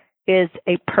 Cancer is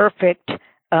a perfect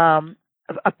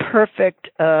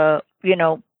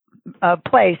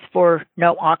place for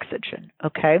no oxygen.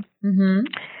 Okay.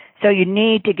 So you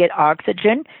need to get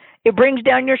oxygen. It brings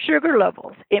down your sugar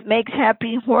levels. It makes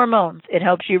happy hormones. It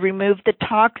helps you remove the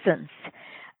toxins.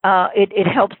 It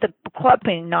helps the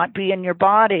clumping not be in your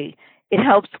body. It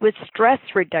helps with stress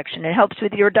reduction. It helps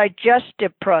with your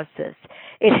digestive process.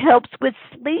 It helps with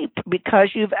sleep because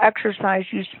you've exercised,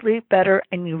 you sleep better,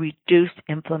 and you reduce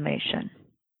inflammation.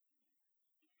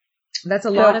 That's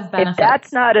a lot of benefits. If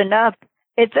that's not enough,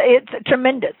 it's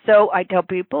tremendous. So I tell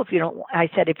people, if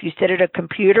you sit at a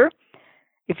computer,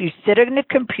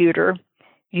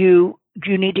 you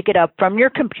need to get up from your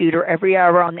computer every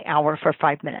hour on the hour for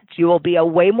 5 minutes. You will be a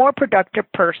way more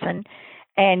productive person,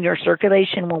 and your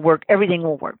circulation will work. Everything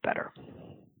will work better.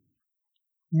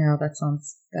 No,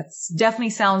 that's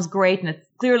definitely sounds great. And it's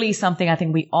clearly something I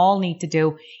think we all need to do.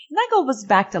 And that goes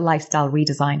back to lifestyle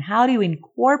redesign. How do you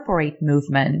incorporate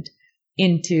movement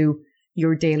into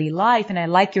your daily life? And I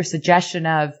like your suggestion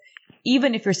of,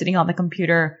 even if you're sitting on the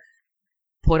computer,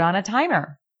 put on a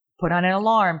timer, put on an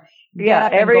alarm, get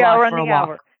up every and go hour out for on a the walk.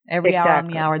 hour. Every hour on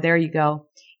the hour. There you go.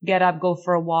 Get up, go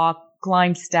for a walk,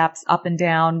 climb steps up and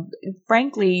down.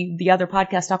 Frankly, the other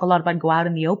podcasts talk a lot about go out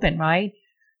in the open, right?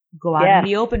 Go out in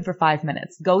the open for 5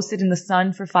 minutes. Go sit in the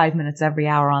sun for 5 minutes every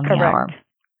hour on the hour.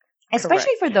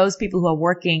 Especially for those people who are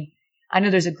working. I know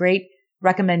there's a great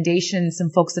recommendation some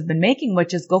folks have been making,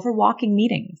 which is go for walking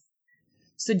meetings.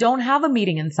 So don't have a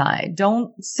meeting inside.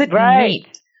 Don't sit and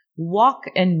meet. Walk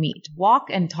and meet. Walk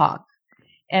and talk.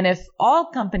 And if all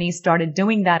companies started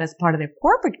doing that as part of their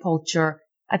corporate culture,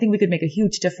 I think we could make a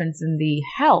huge difference in the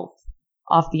health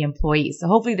of the employees. So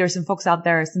hopefully there's some folks out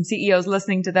there, some CEOs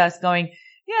listening to this going,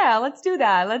 yeah, let's do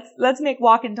that. Let's make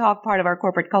walk and talk part of our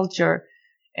corporate culture.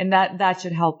 And that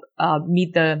should help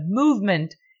meet the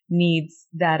movement needs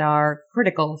that are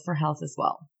critical for health as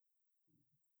well.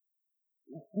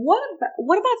 What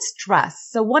about stress?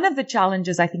 So one of the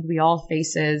challenges I think we all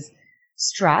face is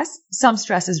stress. Some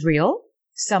stress is real.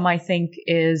 Some I think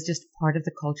is just part of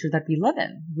the culture that we live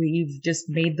in. We've just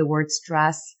made the word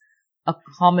stress a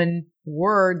common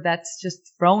word that's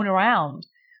just thrown around.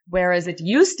 Whereas it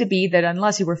used to be that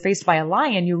unless you were faced by a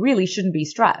lion, you really shouldn't be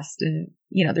stressed. And,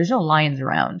 there's no lions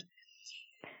around.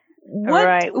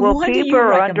 Well, people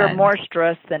are under more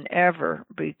stress than ever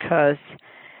because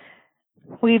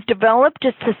we've developed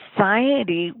a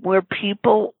society where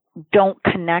people don't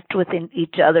connect with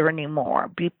each other anymore.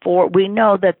 Before, we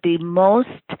know that the most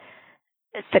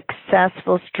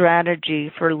successful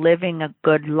strategy for living a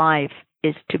good life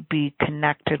is to be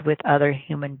connected with other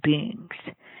human beings.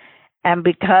 And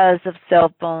because of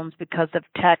cell phones, because of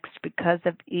text, because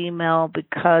of email,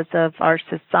 because of our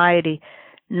society,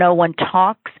 no one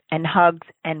talks and hugs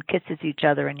and kisses each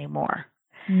other anymore.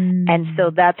 And so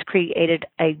that's created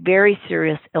a very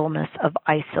serious illness of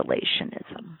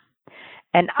isolationism.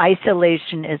 And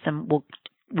isolationism will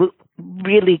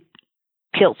really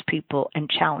kills people and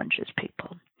challenges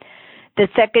people. The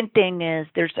second thing is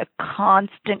there's a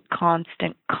constant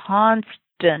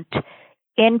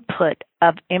input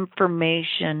of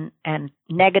information and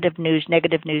negative news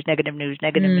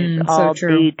all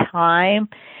the time.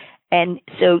 And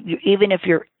so even if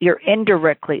you're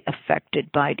indirectly affected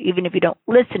by it, even if you don't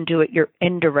listen to it, you're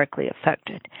indirectly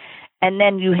affected. And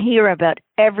then you hear about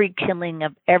every killing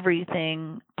of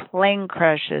everything, plane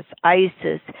crashes,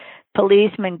 ISIS,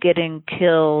 policemen getting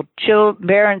killed,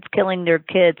 parents killing their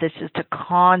kids. It's just a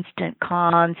constant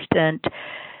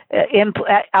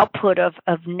output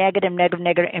of negative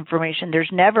information.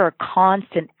 There's never a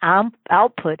constant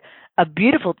output of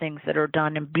beautiful things that are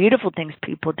done and beautiful things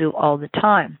people do all the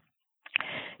time.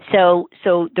 So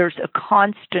there's a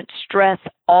constant stress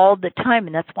all the time,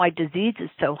 and that's why disease is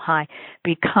so high,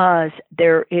 because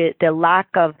there's a lack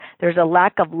of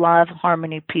love,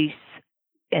 harmony, peace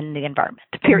in the environment.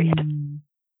 Period.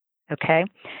 Okay,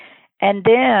 and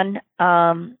then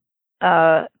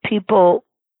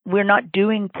we're not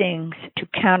doing things to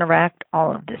counteract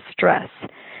all of this stress.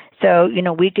 So,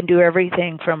 we can do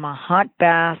everything from a hot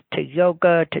bath to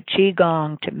yoga to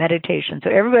qigong to meditation. So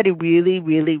everybody really,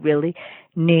 really, really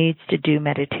needs to do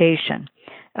meditation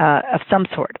of some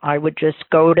sort. I would just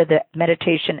go to the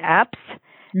meditation apps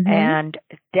and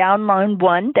download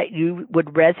one that you would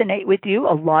resonate with you.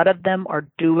 A lot of them are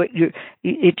you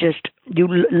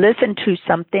listen to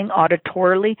something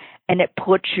auditorily and it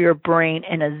puts your brain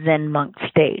in a Zen monk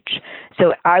stage.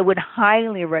 So I would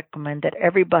highly recommend that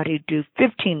everybody do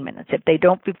 15 minutes. If they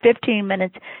don't do 15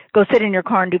 minutes, go sit in your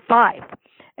car and do 5,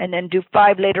 and then do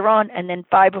 5 later on, and then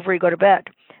 5 before you go to bed.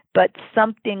 But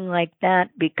something like that,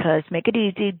 because make it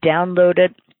easy, download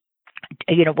it.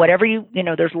 Whatever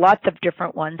there's lots of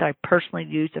different ones. I personally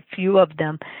use a few of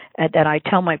them that I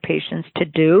tell my patients to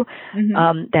do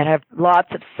that have lots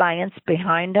of science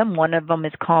behind them. One of them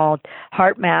is called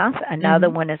Heart Math. Another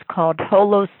one is called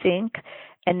HoloSync,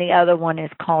 and the other one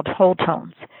is called Whole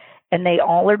Tones. And they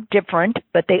all are different,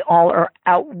 but they all are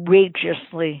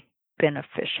outrageously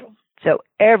beneficial. So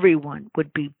everyone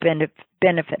would be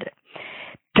benefited.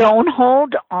 Don't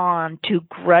hold on to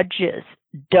grudges.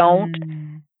 Don't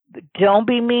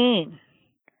be mean.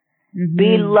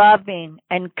 Be loving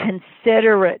and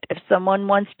considerate. If someone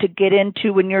wants to get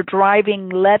into when you're driving,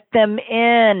 let them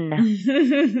in.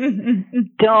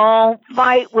 Don't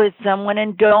fight with someone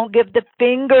and don't give the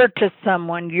finger to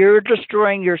someone. You're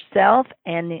destroying yourself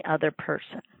and the other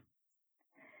person.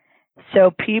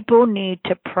 So people need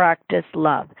to practice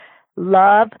love.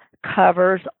 Love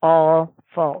covers all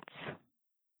faults.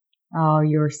 Oh,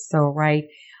 you're so right.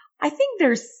 I think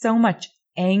there's so much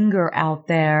anger out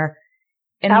there.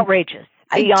 And outrageous,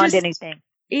 beyond anything.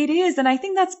 It is. And I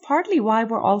think that's partly why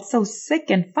we're all so sick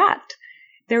and fat.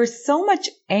 There is so much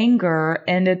anger,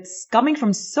 and it's coming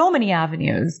from so many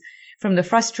avenues, from the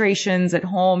frustrations at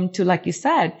home to, like you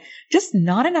said, just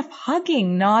not enough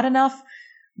hugging, not enough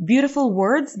beautiful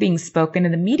words being spoken.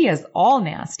 And the media is all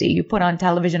nasty. You put on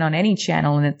television on any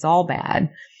channel and it's all bad.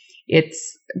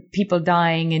 It's people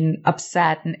dying and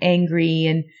upset and angry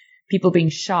and people being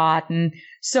shot. And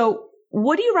so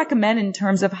what do you recommend in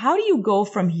terms of how do you go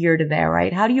from here to there,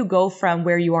 right? How do you go from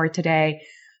where you are today?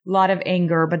 A lot of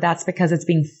anger, but that's because it's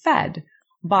being fed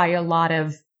by a lot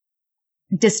of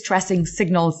distressing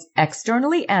signals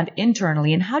externally and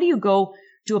internally. And how do you go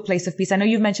to a place of peace? I know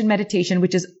you've mentioned meditation,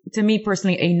 which is, to me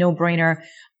personally, a no-brainer.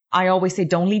 I always say,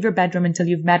 don't leave your bedroom until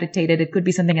you've meditated. It could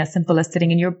be something as simple as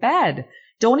sitting in your bed.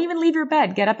 Don't even leave your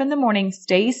bed. Get up in the morning,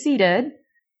 stay seated,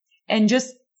 and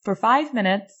just for 5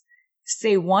 minutes,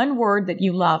 say one word that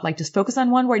you love. Like, just focus on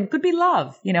one word. It could be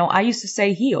love. You know, I used to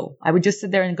say heal. I would just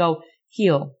sit there and go,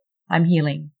 heal. I'm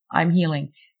healing. I'm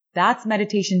healing. That's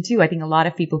meditation too. I think a lot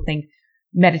of people think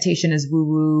meditation is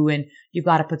woo-woo and you've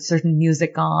got to put certain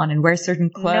music on and wear certain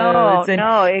clothes.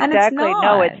 No, exactly. And it's not.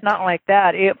 No, it's not like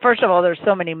that. First of all, there's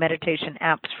so many meditation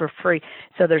apps for free,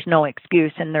 so there's no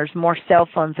excuse, and there's more cell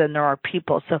phones than there are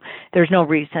people, so there's no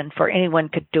reason for anyone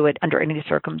could do it under any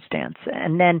circumstance.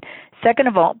 And then, second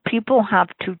of all, people have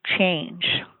to change.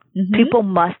 Mm-hmm. People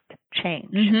must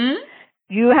change. Mm-hmm.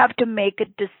 You have to make a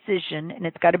decision, and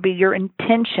it's got to be your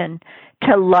intention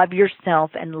to love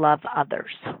yourself and love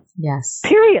others. Yes.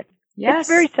 Period. Yes. It's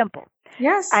very simple.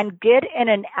 Yes. And get in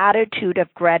an attitude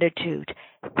of gratitude.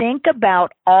 Think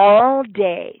about all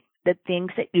day the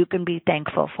things that you can be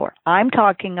thankful for. I'm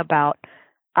talking about,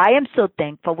 I am so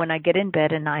thankful when I get in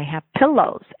bed and I have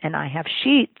pillows and I have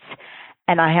sheets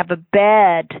and I have a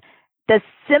bed. The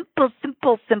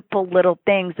simple little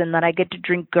things, and then I get to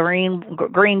drink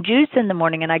green juice in the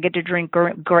morning, and I get to drink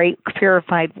great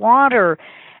purified water,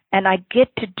 and I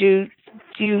get to do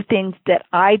few things that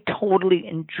I totally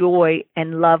enjoy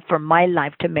and love for my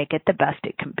life to make it the best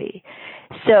it can be.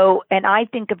 So, and I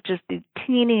think of just the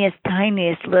teeniest,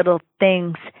 tiniest little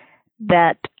things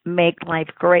that make life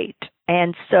great.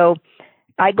 And so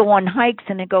I go on hikes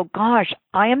and I go, gosh,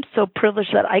 I am so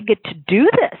privileged that I get to do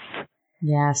this.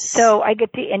 Yes. So I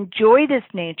get to enjoy this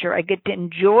nature. I get to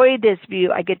enjoy this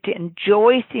view. I get to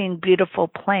enjoy seeing beautiful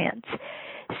plants.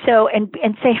 So, and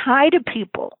say hi to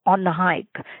people on the hike,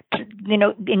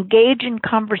 engage in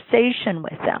conversation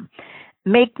with them,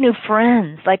 make new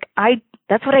friends.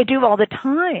 That's what I do all the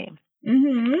time.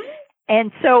 Mm-hmm.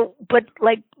 And so, but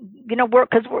who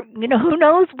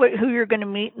knows who you're going to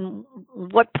meet and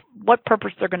what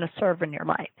purpose they're going to serve in your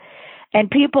life. And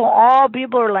people are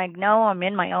like, no, I'm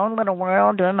in my own little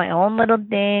world, doing my own little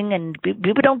thing, and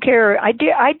people don't care. I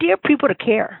dare people to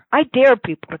care. I dare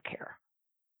people to care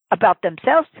about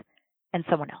themselves and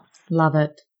someone else. Love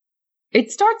it.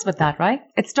 It starts with that, right?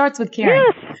 It starts with caring.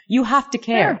 Yes. You have to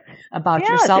care about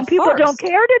yourself and people first. Don't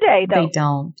care today, though.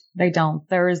 They don't.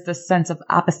 There is this sense of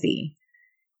apathy,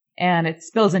 and it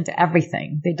spills into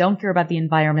everything. They don't care about the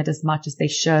environment as much as they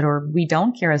should, or we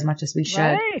don't care as much as we should.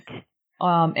 Right.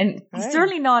 And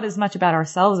certainly not as much about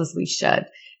ourselves as we should.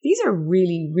 These are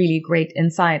really, really great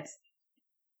insights.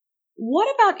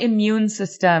 What about immune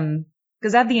system?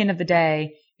 Because at the end of the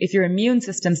day, if your immune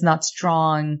system's not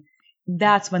strong,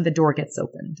 that's when the door gets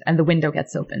opened and the window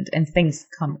gets opened and things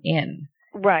come in.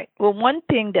 Right. Well, one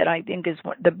thing that I think is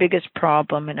the biggest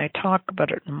problem, and I talk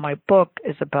about it in my book,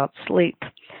 is about sleep.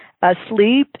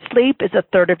 Sleep is a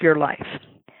third of your life.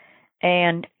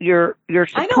 And you're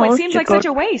supposed to I know, it seems like such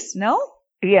a waste, no?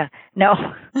 Yeah, no.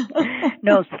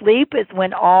 No, sleep is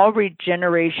when all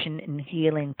regeneration and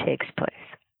healing takes place.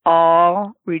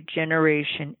 All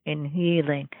regeneration and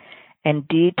healing and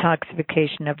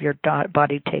detoxification of your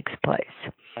body takes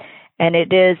place. And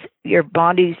it is your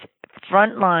body's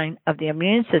front line of the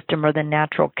immune system are the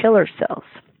natural killer cells.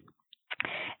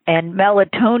 And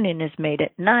melatonin is made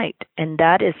at night, and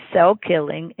that is cell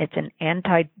killing. It's an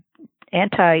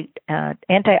antioxidant.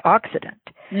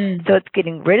 So it's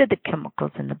getting rid of the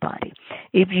chemicals in the body.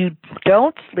 If you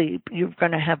don't sleep, you're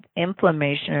going to have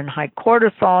inflammation and high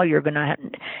cortisol. You're going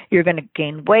to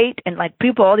gain weight, and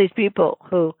all these people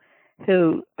who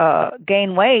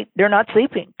gain weight, they're not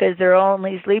sleeping because they're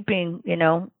only sleeping,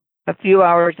 a few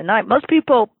hours a night. Most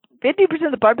people, 50%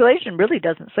 of the population really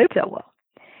doesn't sleep that well.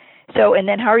 So, and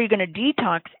then how are you going to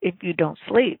detox if you don't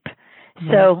sleep?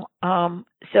 Mm-hmm.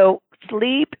 So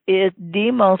sleep is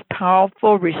the most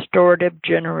powerful restorative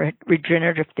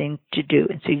regenerative thing to do.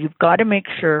 And so you've got to make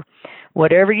sure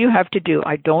whatever you have to do.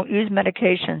 I don't use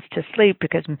medications to sleep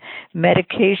because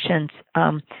medications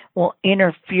will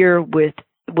interfere with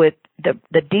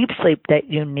the deep sleep that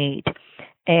you need.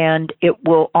 And it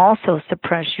will also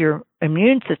suppress your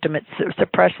immune system. It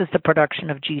suppresses the production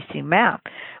of GC-MAP,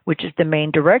 which is the main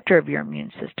director of your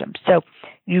immune system. So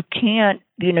you can't,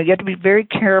 you have to be very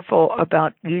careful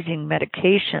about using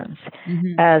medications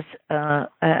as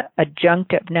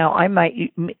adjunctive. Now, I might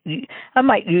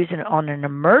use it on an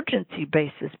emergency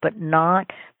basis, but not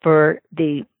for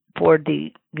the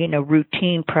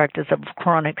routine practice of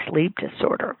chronic sleep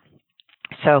disorder.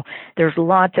 So there's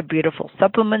lots of beautiful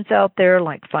supplements out there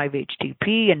like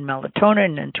 5-HTP and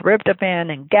melatonin and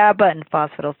tryptophan and GABA and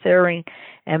phosphatidylserine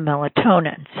and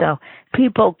melatonin. So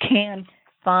people can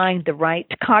find the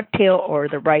right cocktail or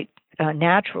the right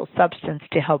natural substance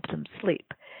to help them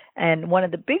sleep. And one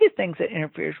of the biggest things that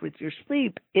interferes with your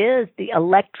sleep is the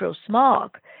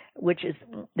electrosmog, which is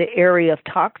the area of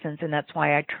toxins, and that's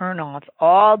why I turn off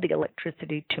all the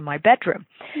electricity to my bedroom,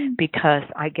 because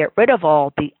I get rid of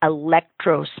all the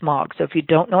electrosmog. So if you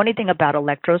don't know anything about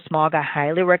electrosmog, I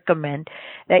highly recommend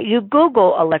that you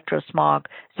Google electrosmog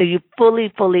so you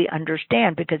fully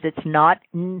understand, because it's not,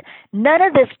 none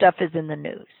of this stuff is in the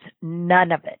news,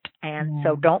 none of it. And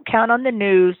so don't count on the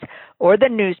news or the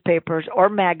newspapers or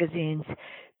magazines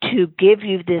to give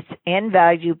you this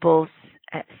invaluable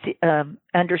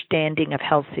understanding of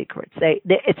health secrets.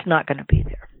 It's not going to be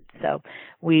there. So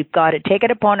we've got to take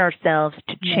it upon ourselves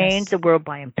to change the world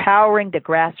by empowering the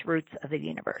grassroots of the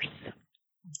universe.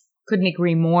 Couldn't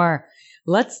agree more.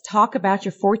 Let's talk about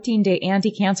your 14-day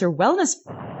anti-cancer wellness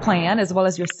plan, as well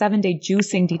as your 7-day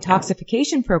juicing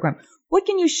detoxification program. What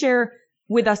can you share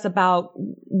with us about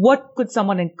what could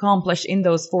someone accomplish in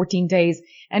those 14 days,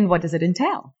 and what does it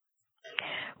entail?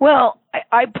 Well,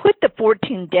 I put the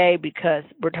 14-day because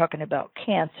we're talking about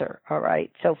cancer, all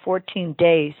right? So 14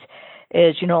 days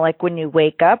is, like when you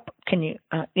wake up, can you,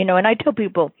 and I tell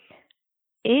people,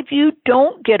 if you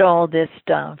don't get all this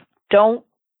stuff, don't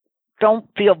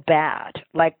feel bad.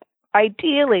 Like,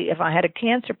 ideally, if I had a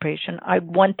cancer patient,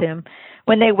 I'd want them,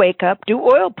 when they wake up, do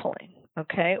oil pulling.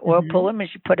 Okay, oil pulling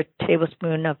is you put a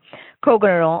tablespoon of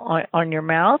coconut oil on your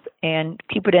mouth and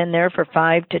keep it in there for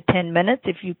 5 to 10 minutes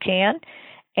if you can,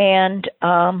 and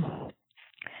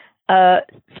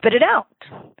spit it out.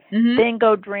 Then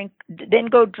go drink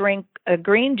a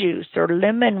green juice or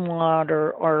lemon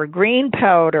water or green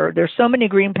powder. There's so many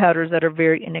green powders that are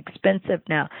very inexpensive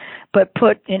now, but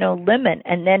put lemon.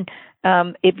 And then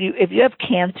if you have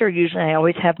cancer, usually I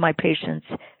always have my patients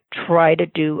try to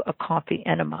do a coffee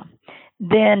enema.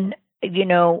 Then,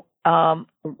 you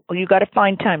got to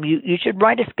find time. You should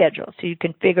write a schedule so you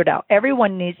can figure it out.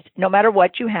 Everyone needs, no matter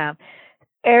what you have,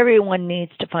 everyone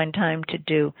needs to find time to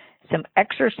do some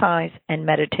exercise and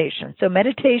meditation. So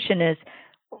meditation is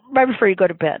right before you go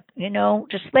to bed.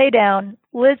 Just lay down,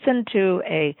 listen to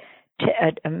a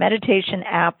meditation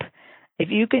app.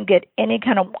 If you can get any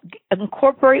kind of,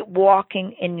 incorporate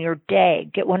walking in your day.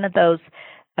 Get one of those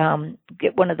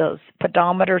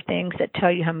pedometer things that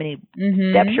tell you how many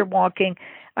steps you're walking.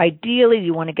 Ideally,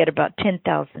 you want to get about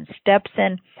 10,000 steps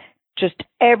in. Just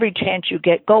every chance you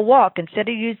get, go walk. Instead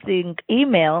of using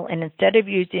email and instead of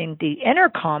using the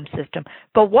intercom system,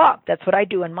 go walk. That's what I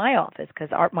do in my office, because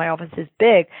my office is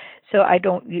big. So I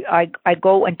go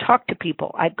and talk to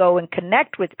people. I go and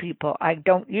connect with people. I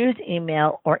don't use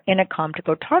email or intercom to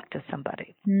go talk to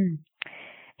somebody.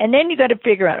 And then you got to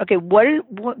figure out, okay,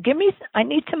 I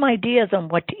need some ideas on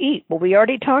what to eat. Well, we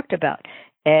already talked about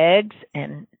eggs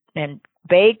and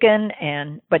bacon,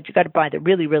 but you got to buy the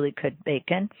really, really good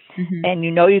bacon. And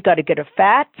you got to get a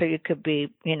fat, so you could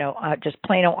be, just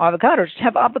plain old avocados. Just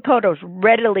have avocados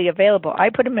readily available. I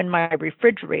put them in my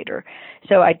refrigerator,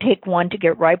 so I take one to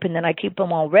get ripe, and then I keep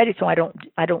them all ready, so I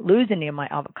don't lose any of my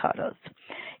avocados.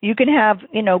 You can have,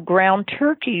 ground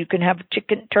turkey. You can have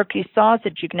turkey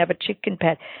sausage. You can have a chicken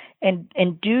pat, and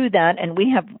do that. And we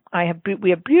have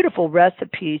beautiful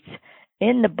recipes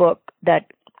in the book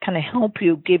that kind of help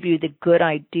you, give you the good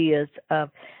ideas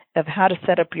of how to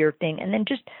set up your thing, and then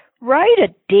just write a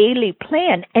daily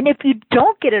plan. And if you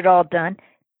don't get it all done,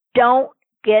 don't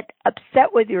get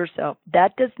upset with yourself.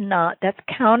 That's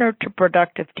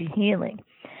counterproductive to healing.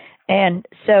 And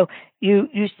so you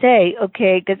say,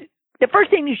 okay, because the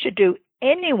first thing you should do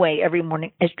anyway every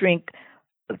morning is drink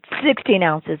 16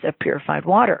 ounces of purified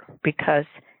water, because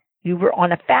You were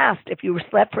on a fast. If you were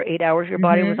slept for 8 hours, your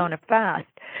body was on a fast.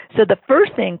 So the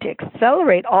first thing to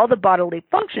accelerate all the bodily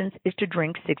functions is to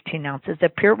drink 16 ounces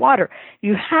of pure water.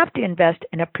 You have to invest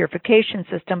in a purification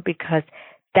system because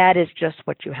that is just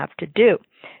what you have to do.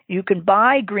 You can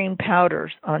buy green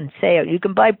powders on sale. You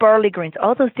can buy barley greens.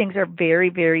 All those things are very,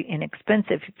 very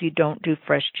inexpensive if you don't do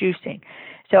fresh juicing.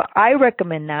 So I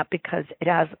recommend that because it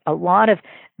has a lot of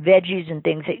veggies and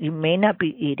things that you may not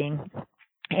be eating,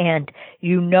 and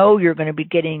you know you're going to be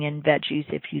getting in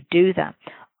veggies if you do that.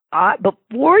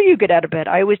 Before you get out of bed,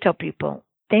 I always tell people,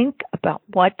 think about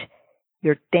what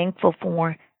you're thankful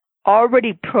for.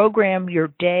 Already program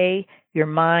your day, your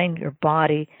mind, your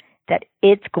body, that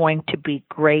it's going to be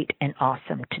great and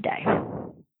awesome today.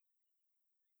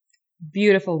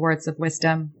 Beautiful words of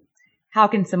wisdom. How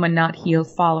can someone not heal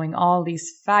following all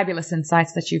these fabulous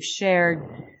insights that you've shared?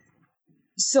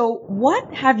 So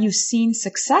what have you seen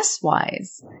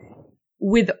success-wise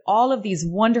with all of these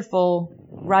wonderful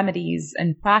remedies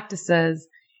and practices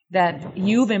that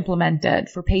you've implemented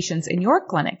for patients in your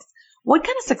clinics? What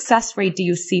kind of success rate do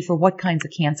you see for what kinds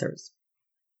of cancers?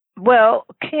 Well,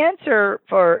 cancer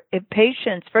for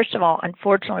patients, first of all,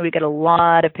 unfortunately, we get a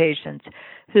lot of patients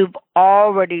who've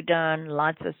already done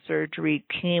lots of surgery,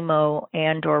 chemo,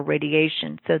 and or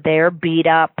radiation. So they're beat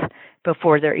up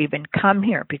before they're even come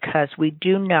here, because we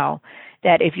do know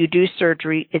that if you do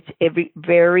surgery, it's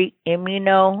very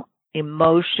emotional,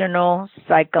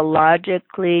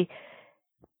 psychologically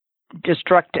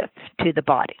destructive to the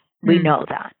body. We know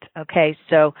that. Okay,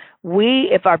 so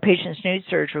if our patients need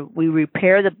surgery, we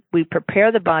prepare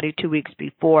the body 2 weeks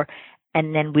before,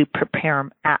 and then we prepare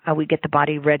them. We get the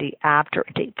body ready after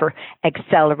for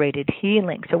accelerated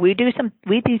healing. So we do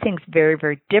things very,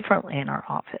 very differently in our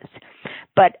office.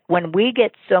 But when we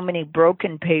get so many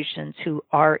broken patients who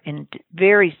are in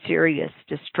very serious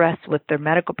distress with their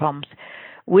medical problems,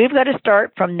 we've got to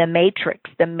start from the matrix.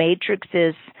 The matrix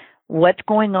is what's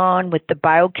going on with the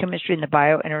biochemistry and the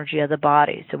bioenergy of the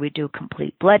body. So we do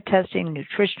complete blood testing,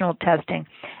 nutritional testing,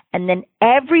 and then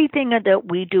everything that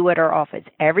we do at our office,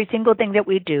 every single thing that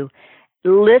we do,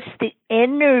 lifts the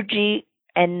energy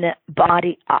and the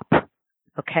body up.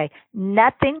 Okay?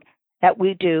 Nothing that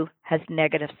we do has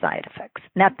negative side effects.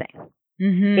 Nothing.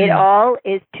 Mm-hmm. It all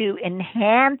is to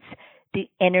enhance the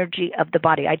energy of the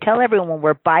body. I tell everyone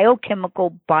we're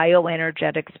biochemical,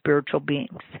 bioenergetic, spiritual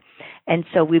beings. And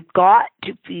so we've got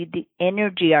to feed the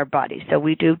energy our body. So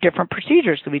we do different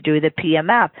procedures. So we do the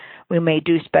PMF. We may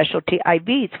do specialty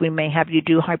IVs. We may have you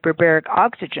do hyperbaric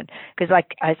oxygen. Because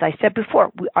as I said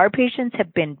before, our patients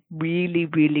have been really,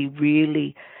 really,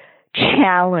 really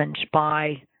challenged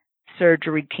by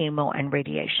surgery, chemo, and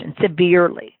radiation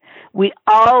severely. We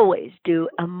always do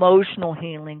emotional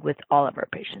healing with all of our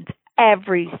patients.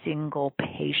 Every single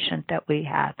patient that we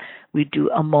have, we do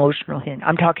emotional healing.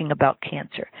 I'm talking about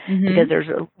cancer, because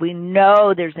we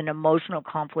know there's an emotional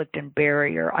conflict and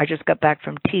barrier. I just got back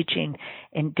from teaching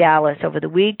in Dallas over the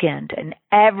weekend, and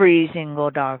every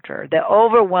single doctor, the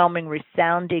overwhelming,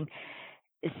 resounding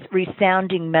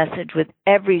message with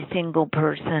every single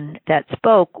person that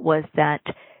spoke was that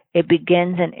it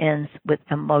begins and ends with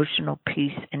emotional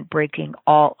peace and breaking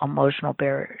all emotional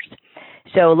barriers.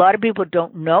 So a lot of people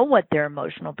don't know what their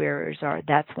emotional barriers are.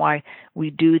 That's why we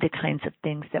do the kinds of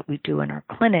things that we do in our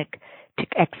clinic to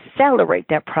accelerate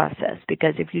that process.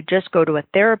 Because if you just go to a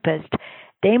therapist,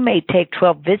 they may take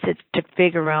 12 visits to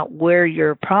figure out where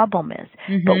your problem is.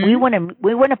 Mm-hmm. But we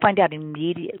want to find out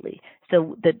immediately.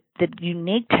 So the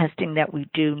unique testing that we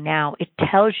do now, it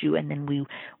tells you, and then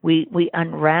we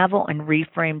unravel and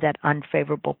reframe that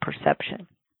unfavorable perception.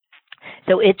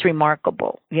 So it's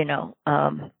remarkable,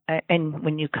 and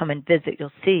when you come and visit,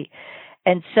 you'll see.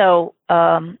 And so,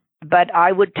 but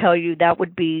I would tell you that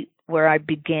would be where I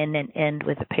begin and end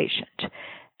with a patient.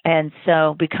 And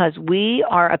so, because we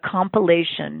are a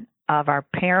compilation of our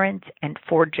parents and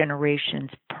 4 generations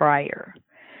prior.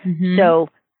 Mm-hmm. So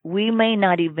we may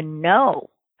not even know,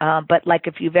 but like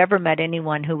if you've ever met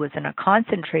anyone who was in a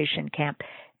concentration camp,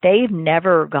 they've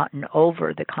never gotten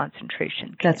over the concentration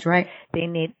camp. That's right. They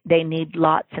need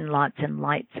lots and lots and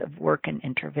lots of work and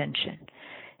intervention.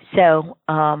 So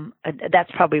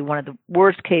that's probably one of the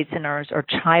worst case scenarios, or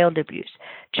child abuse.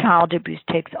 Child abuse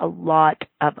takes a lot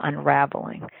of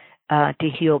unraveling to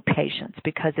heal patients,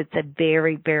 because it's a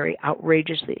very, very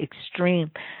outrageously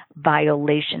extreme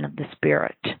violation of the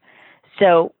spirit.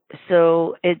 So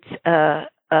it's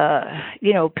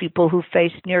people who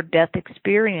face near-death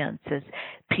experiences,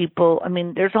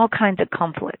 there's all kinds of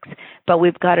conflicts, but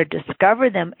we've got to discover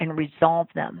them and resolve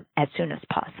them as soon as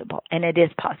possible, and it is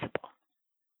possible.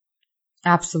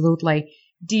 Absolutely.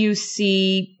 Do you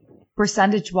see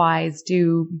percentage-wise,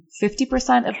 do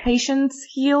 50% of patients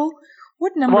heal?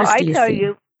 What numbers do you see?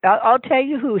 I'll tell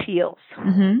you who heals.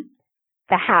 Mm-hmm.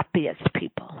 The happiest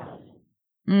people.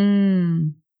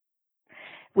 We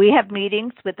have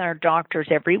meetings with our doctors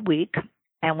every week,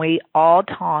 and we all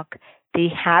talk. The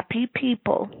happy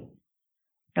people,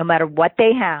 no matter what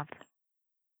they have,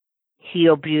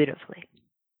 heal beautifully,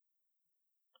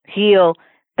 heal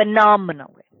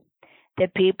phenomenally. The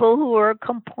people who are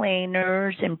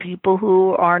complainers and people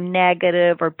who are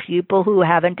negative or people who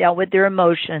haven't dealt with their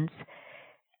emotions,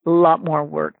 a lot more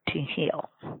work to heal.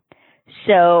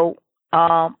 So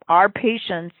our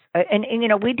patients, and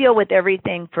we deal with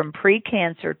everything from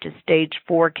pre-cancer to stage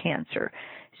 4 cancer.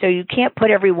 So you can't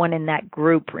put everyone in that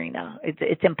group, Rena.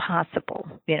 It's impossible.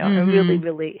 It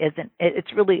really isn't.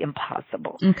 It's really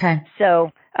impossible. Okay.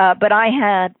 So, but I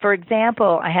had, for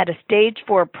example, I had a stage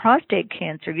 4 prostate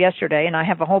cancer yesterday, and I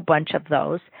have a whole bunch of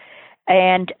those.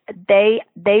 And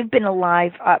they've been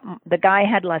alive. The guy I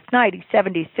had last night, he's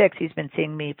 76. He's been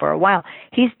seeing me for a while.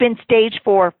 He's been stage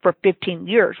 4 for 15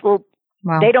 years. Well,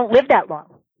 wow. They don't live that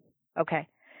long. Okay.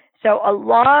 So a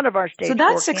lot of our stage 4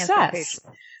 cancer success. Patients.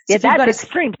 Yeah, so that's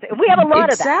extreme. We have a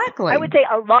lot of that. Exactly. I would say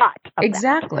a lot of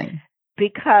exactly. that.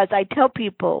 Because I tell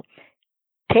people,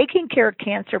 taking care of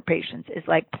cancer patients is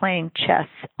like playing chess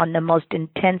on the most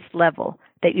intense level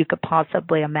that you could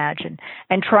possibly imagine,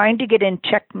 and trying to get in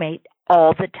checkmate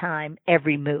all the time,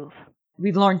 every move.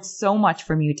 We've learned so much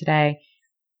from you today.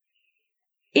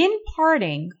 In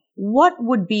parting, what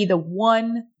would be the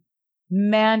one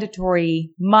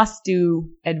mandatory must-do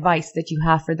advice that you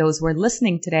have for those who are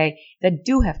listening today that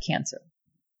do have cancer?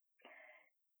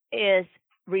 Is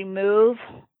remove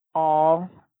all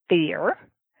fear.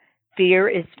 Fear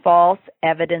is false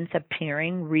evidence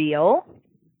appearing real.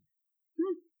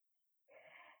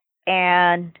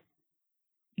 And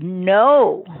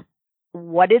know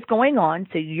what is going on.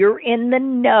 So you're in the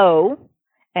know,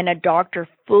 and a doctor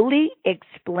fully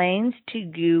explains to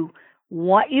you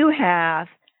what you have,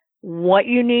 what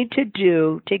you need to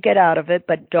do to get out of it,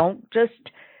 but don't just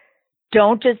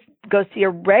go see a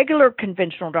regular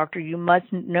conventional doctor. You must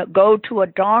go to a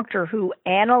doctor who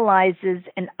analyzes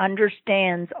and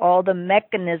understands all the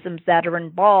mechanisms that are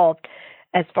involved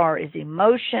as far as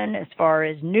emotion, as far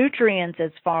as nutrients,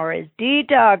 as far as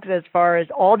detox, as far as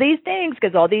all these things,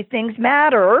 because all these things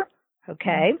matter,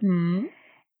 okay? Mm-hmm.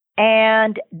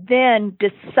 And then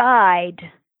decide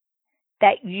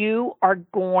that you are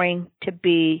going to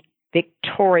be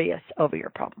victorious over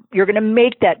your problem. You're going to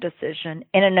make that decision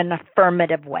in an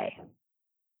affirmative way.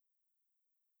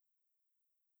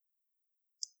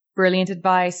 Brilliant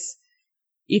advice.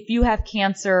 If you have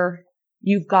cancer,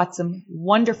 you've got some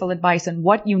wonderful advice on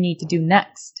what you need to do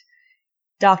next.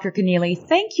 Dr. Kenneally,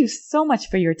 thank you so much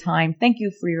for your time. Thank you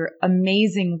for your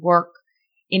amazing work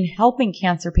in helping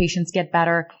cancer patients get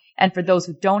better, and for those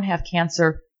who don't have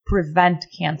cancer, prevent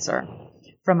cancer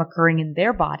from occurring in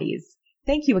their bodies.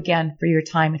 Thank you again for your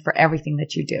time and for everything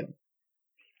that you do.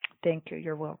 Thank you.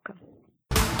 You're welcome.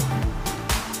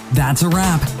 That's a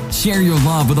wrap. Share your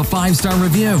love with a 5-star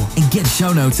review and get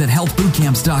show notes at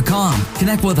healthbootcamps.com.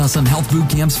 Connect with us on Health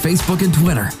Bootcamp's Facebook and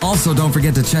Twitter. Also, don't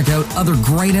forget to check out other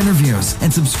great interviews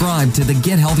and subscribe to the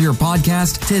Get Healthier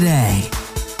podcast today.